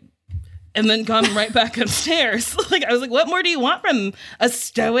 great. And then come right back upstairs. Like, I was like, what more do you want from a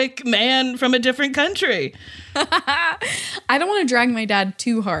stoic man from a different country? I don't want to drag my dad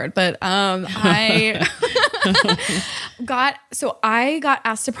too hard, but I got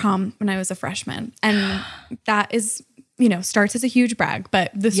asked to prom when I was a freshman, and that is, you know, starts as a huge brag,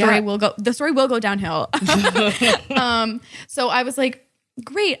 but the story will go downhill. So I was like,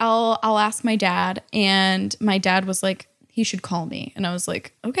 great, I'll ask my dad, and my dad was like, he should call me. And I was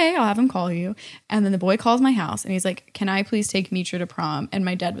like, okay, I'll have him call you. And then the boy calls my house and he's like, can I please take Mitra to prom? And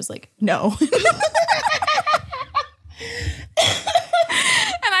my dad was like, no. And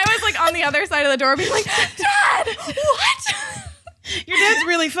I was like on the other side of the door being like, Dad, what? Your dad's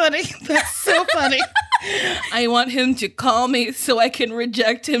really funny. That's so funny. I want him to call me so I can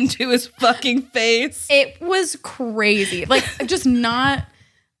reject him to his fucking face. It was crazy. Like, just not...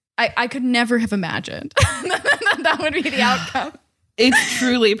 I could never have imagined that would be the outcome. It's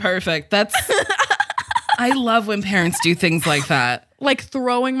truly perfect. I love when parents do things like that. Like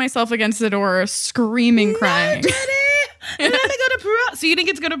throwing myself against the door, screaming, crying. No, Jenny, let me go to prom. So you didn't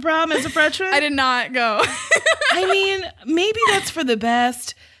get to go to prom as a freshman? I did not go. I mean, maybe that's for the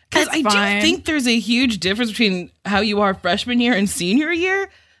best. Because I do think there's a huge difference between how you are freshman year and senior year.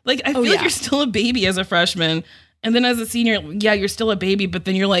 Like, I feel like you're still a baby as a freshman. And then as a senior, yeah, you're still a baby, but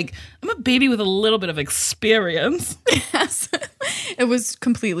then you're like, I'm a baby with a little bit of experience. Yes. It was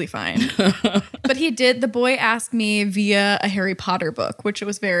completely fine. But the boy asked me via a Harry Potter book, which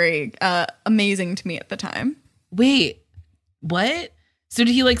was very amazing to me at the time. Wait, what? So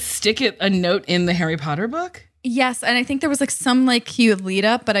did he like stick a note in the Harry Potter book? Yes, and I think there was like some like cute lead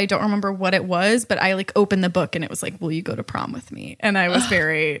up, but I don't remember what it was. But I like opened the book and it was like, "Will you go to prom with me?" And I was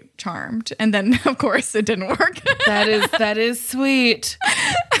very charmed. And then of course it didn't work. That is sweet.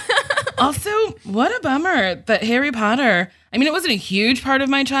 Also, what a bummer that Harry Potter. I mean, it wasn't a huge part of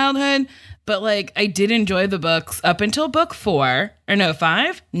my childhood, but like I did enjoy the books up until book 4 or no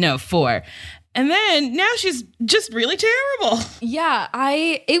 5, no 4. And then now she's just really terrible. Yeah,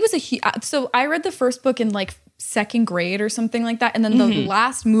 so I read the first book in like second grade or something like that, and then the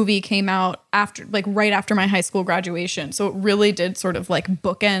last movie came out right after my high school graduation. So it really did sort of like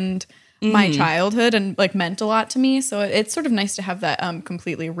bookend my childhood and like meant a lot to me. So it's sort of nice to have that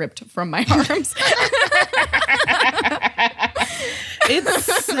completely ripped from my arms.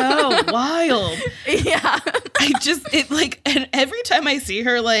 It's so wild. Yeah. And every time I see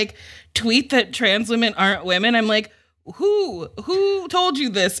her like tweet that trans women aren't women, I'm like, who told you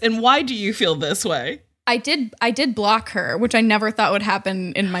this and why do you feel this way? I did block her, which I never thought would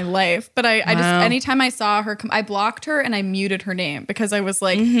happen in my life. But I just, anytime I saw her, I blocked her and I muted her name because I was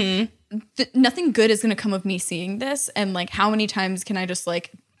like, nothing good is going to come of me seeing this. And like, how many times can I just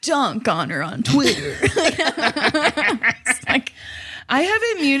like dunk on her on Twitter? It's like, I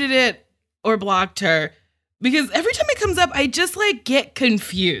haven't muted it or blocked her because every time it comes up, I just like get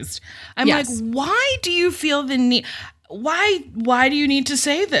confused. I'm like, why do you feel the need? Why do you need to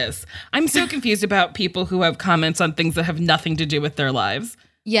say this? I'm so confused about people who have comments on things that have nothing to do with their lives.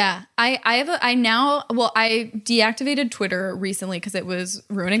 Yeah, I deactivated Twitter recently because it was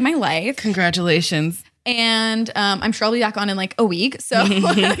ruining my life. Congratulations. And I'm sure I'll be back on in like a week. So,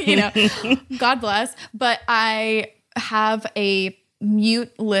 God bless. But I have a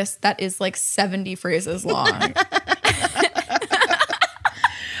mute list that is like 70 phrases long.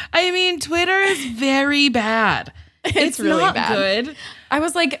 I mean, Twitter is very bad. It's really not bad. Good. I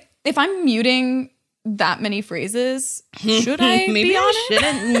was like, if I'm muting that many phrases, should I Maybe be on I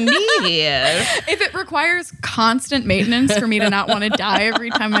shouldn't be. If it requires constant maintenance for me to not want to die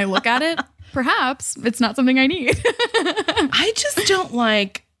every time I look at it, perhaps it's not something I need. I just don't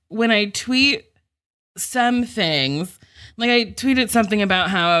like when I tweet some things. Like I tweeted something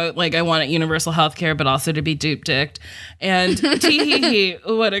about how like I wanted universal health care, but also to be dupe-dicked. And tee-hee-hee,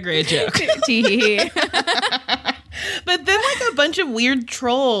 what a great joke. Tee-hee-hee. But then like a bunch of weird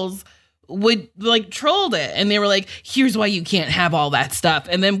trolls would like trolled it. And they were like, here's why you can't have all that stuff.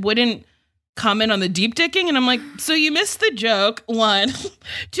 And then wouldn't comment on the deep dicking. And I'm like, so you missed the joke. 1,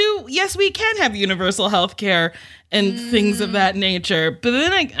 2, yes, we can have universal health care and things of that nature. But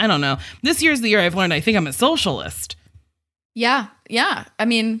then I don't know. This year's the year I've learned I think I'm a socialist. Yeah. I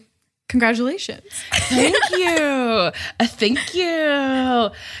mean, congratulations. Thank you. Thank you.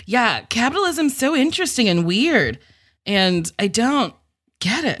 Yeah, capitalism's so interesting and weird. And I don't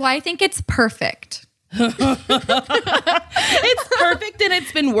get it. Well, I think it's perfect. It's perfect and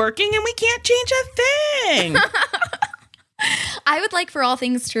it's been working and we can't change a thing. I would like for all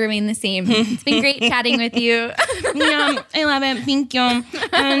things to remain the same. It's been great chatting with you. Yeah, I love it. Thank you.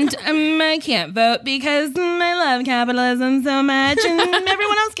 And I can't vote because I love capitalism so much and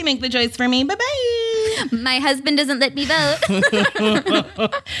everyone else can make the choice for me. Bye-bye. My husband doesn't let me vote.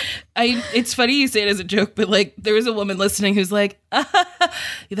 It's funny you say it as a joke, but like there was a woman listening who's like,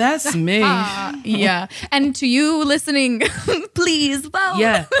 that's me. Yeah. And to you listening, please vote.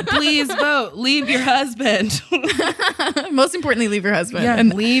 Yeah, please vote. Leave your husband. Most importantly, leave your husband. Yeah,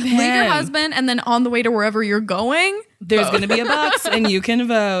 and leave him. Leave your husband, and then on the way to wherever you're going, there's going to be a box, and you can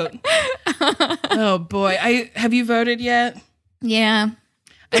vote. Oh boy, have you voted yet? Yeah,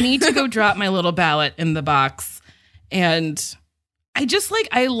 I need to go drop my little ballot in the box, and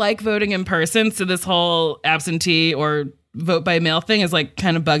I like voting in person. So this whole absentee or vote by mail thing is like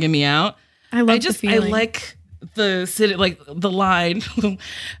kind of bugging me out. I like the line.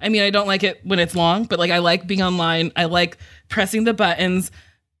 I mean, I don't like it when it's long, but like I like being online. I like pressing the buttons.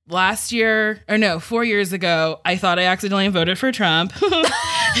 4 years ago, I thought I accidentally voted for Trump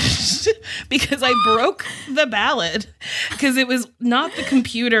because I broke the ballot because it was not the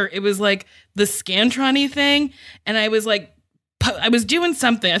computer. It was like the Scantron-y thing. And I was like, I was doing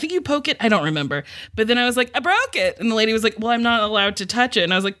something. I think you poke it. I don't remember. But then I was like, I broke it. And the lady was like, well, I'm not allowed to touch it.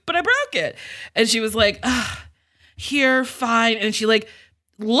 And I was like, but I broke it. And she was like, here, fine. And she like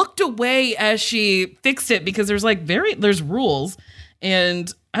looked away as she fixed it because there's rules.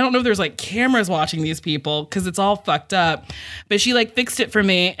 And I don't know if there's like cameras watching these people because it's all fucked up. But she like fixed it for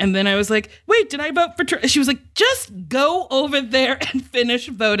me. And then I was like, wait, did I vote for Trump? She was like, just go over there and finish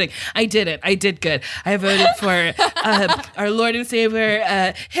voting. I did it. I did good. I voted for our Lord and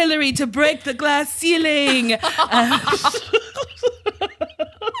Savior, Hillary, to break the glass ceiling.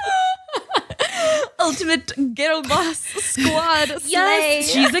 Ultimate girl boss squad. Slay.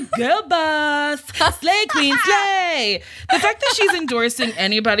 Yes, she's a girl boss. Slay queen, slay. The fact that she's endorsing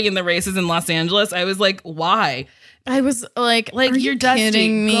anybody in the races in Los Angeles, I was like, why? I was like are you're you dusty.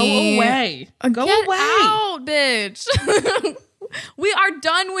 kidding me? Go away. Go Get away. out, bitch. We are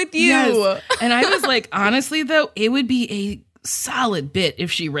done with you. Yes. And I was like, honestly, though, it would be a solid bit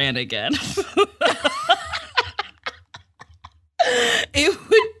if she ran again. It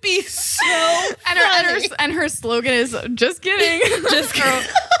would be so funny. And her slogan is just kidding. Just kidding.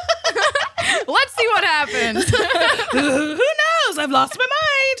 Let's see what happens. Who knows? I've lost my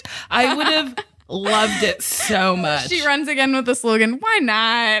mind. I would have loved it so much. She runs again with the slogan, why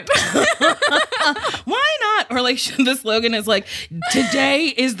not? Why not? Or like the slogan is like, today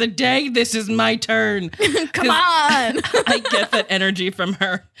is the day, this is my turn. Come on. I get that energy from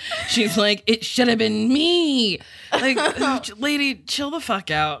her. She's like, it should have been me. Like, lady, chill the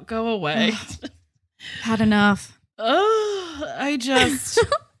fuck out. Go away. Had enough. It's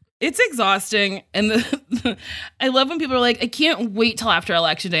exhausting. And I love when people are like, I can't wait till after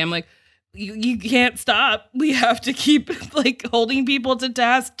election day. I'm like, you can't stop. We have to keep like holding people to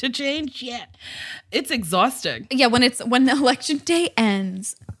task to change shit. It's exhausting. Yeah, when the election day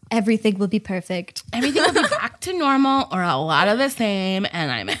ends, everything will be perfect. Everything will be back to normal or a lot of the same,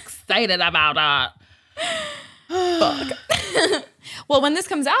 and I'm excited about it. Fuck. Well, when this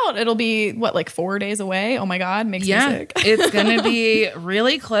comes out, it'll be like 4 days away. Oh my God, makes me sick. It's gonna be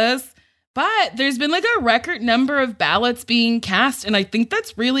really close. But there's been like a record number of ballots being cast, and I think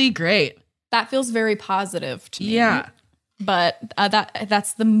that's really great. That feels very positive to me. Yeah. But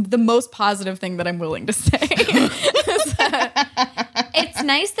that's the most positive thing that I'm willing to say. It's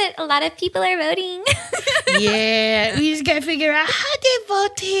nice that a lot of people are voting. Yeah, we just gotta figure out how they're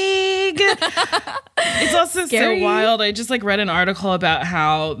voting. It's also Scary. so wild. I just like read an article about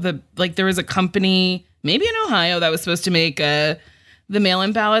how there was a company, maybe in Ohio, that was supposed to make the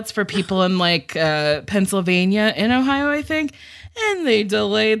mail-in ballots for people in like Pennsylvania and Ohio, I think. And they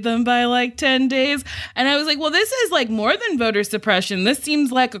delayed them by like 10 days. And I was like, well, this is like more than voter suppression. This seems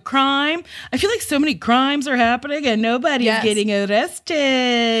like a crime. I feel like so many crimes are happening and nobody's getting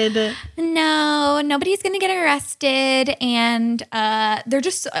arrested. No, nobody's going to get arrested. And they're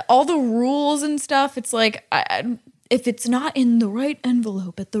just all the rules and stuff. It's like, if it's not in the right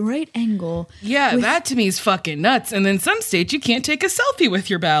envelope at the right angle. Yeah, that to me is fucking nuts. And then some states, you can't take a selfie with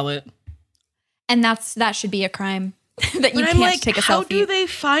your ballot. And that should be a crime. That you but can't take a selfie. How do they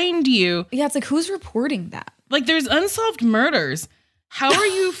find you? Yeah, it's like, who's reporting that? Like, there's unsolved murders. How are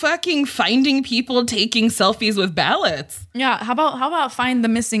you fucking finding people taking selfies with ballots? Yeah, how about find the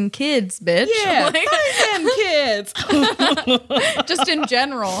missing kids, bitch? Yeah, find them kids. Just in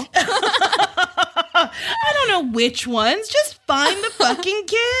general. I don't know which ones. Just find the fucking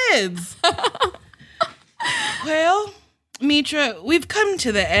kids. Well, Mitra, we've come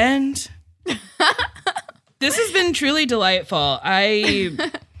to the end. This has been truly delightful. I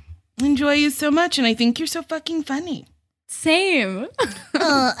enjoy you so much, and I think you're so fucking funny. Same.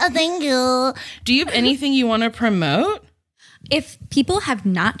 Thank you. Do you have anything you want to promote? If people have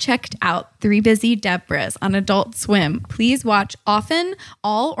not checked out Three Busy Debras on Adult Swim, please watch often.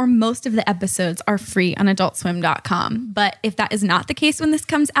 All or most of the episodes are free on adultswim.com. But if that is not the case when this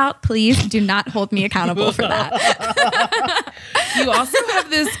comes out, please do not hold me accountable for that. You also have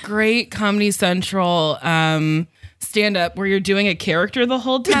this great Comedy Central stand-up where you're doing a character the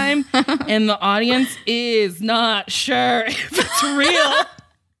whole time and the audience is not sure if it's real.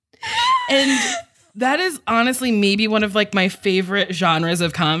 And that is honestly maybe one of like my favorite genres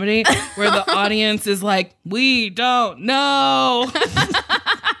of comedy, where the audience is like, we don't know.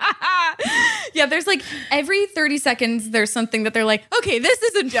 Yeah, there's like every 30 seconds, there's something that they're like, okay, this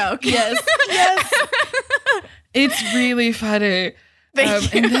is a joke. Yes. It's really funny.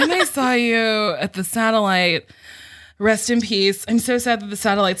 Thank you. And then I saw you at the Satellite. Rest in peace. I'm so sad that the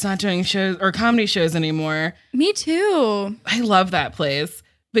Satellite's not doing shows or comedy shows anymore. Me too. I love that place.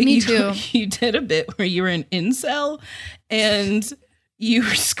 But Me too. You did a bit where you were an incel and you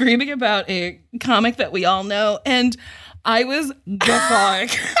were screaming about a comic that we all know. And I was guffawing.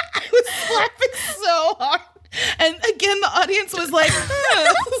 I was laughing so hard. And again, the audience was like,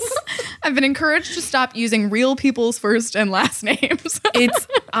 I've been encouraged to stop using real people's first and last names. It's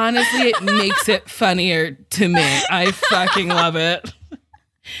honestly, it makes it funnier to me. I fucking love it.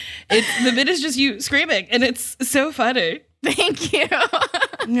 The bit is just you screaming, and it's so funny. Thank you.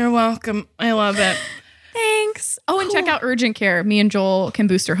 You're welcome. I love it. Thanks. Oh, and check out Urgent Care. Me and Joel Kim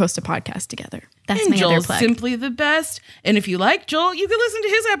Booster host a podcast together. That's and my Joel's other plug. simply the best. And if you like Joel, you can listen to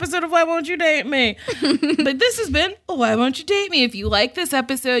his episode of Why Won't You Date Me? But this has been Why Won't You Date Me? If you like this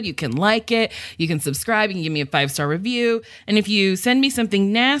episode, you can like it. You can subscribe. You can give me a 5-star review. And if you send me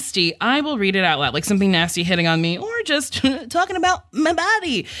something nasty, I will read it out loud, like something nasty hitting on me or just talking about my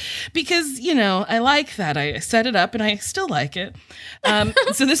body. Because, you know, I like that. I set it up and I still like it.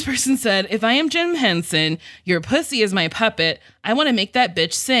 So this person said, if I am Jim Henson, your pussy is my puppet. I want to make that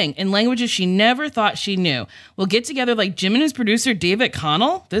bitch sing in languages she never thought she knew. We'll get together like Jim and his producer, David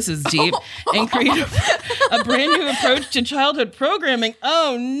Connell. This is deep. And create a brand new approach to childhood programming.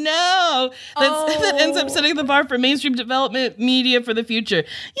 Oh, no. That ends up setting the bar for mainstream development media for the future.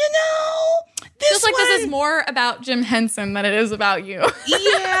 You know, Feels like this is more about Jim Henson than it is about you.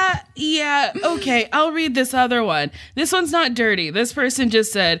 Yeah. Okay, I'll read this other one. This one's not dirty. This person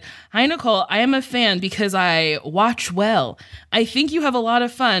just said, hi, Nicole. I am a fan because I watch well. I think you have a lot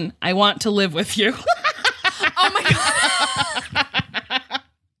of fun. I want to live with you. Oh, my God.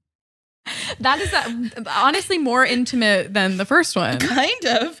 That is honestly more intimate than the first one. Kind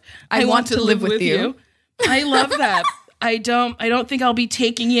of. I want to live with you. I love that. I don't think I'll be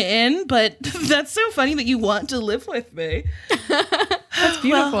taking you in, but that's so funny that you want to live with me. That's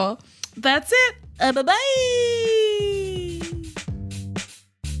beautiful. Well, that's it. Bye-bye.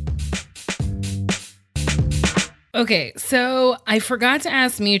 Okay, so I forgot to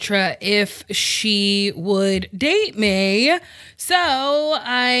ask Mitra if she would date me. So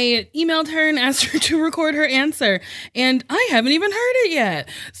I emailed her and asked her to record her answer. And I haven't even heard it yet.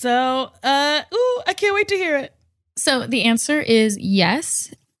 So, I can't wait to hear it. So the answer is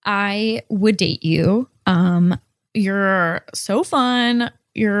yes, I would date you. You're so fun.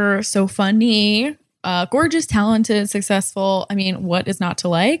 You're so funny, gorgeous, talented, successful. I mean, what is not to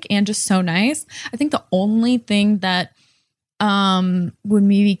like? And just so nice. I think the only thing that would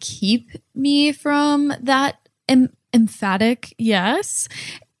maybe keep me from that emphatic yes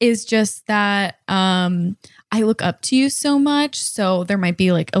is just that I look up to you so much. So there might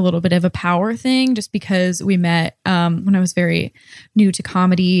be like a little bit of a power thing just because we met when I was very new to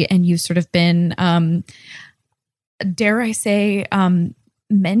comedy, and you've sort of been, dare I say,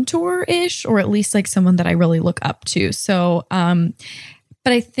 mentor-ish, or at least like someone that I really look up to. So, but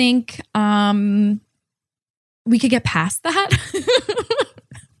I think we could get past that.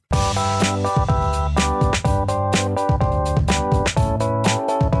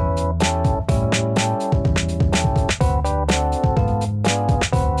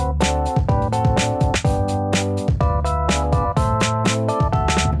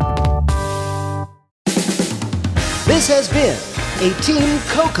 This has been a Team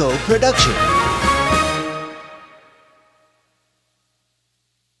Coco production.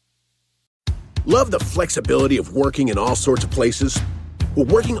 Love the flexibility of working in all sorts of places? Well,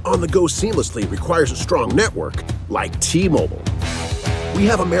 working on the go seamlessly requires a strong network like T-Mobile. We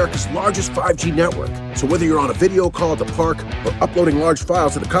have America's largest 5G network, so whether you're on a video call at the park or uploading large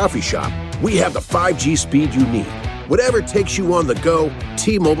files at the coffee shop, we have the 5G speed you need. Whatever takes you on the go,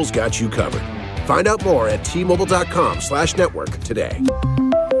 T-Mobile's got you covered. Find out more at T-Mobile.com/network today.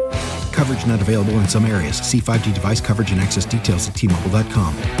 Coverage not available in some areas. See 5G device coverage and access details at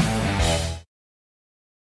T-Mobile.com.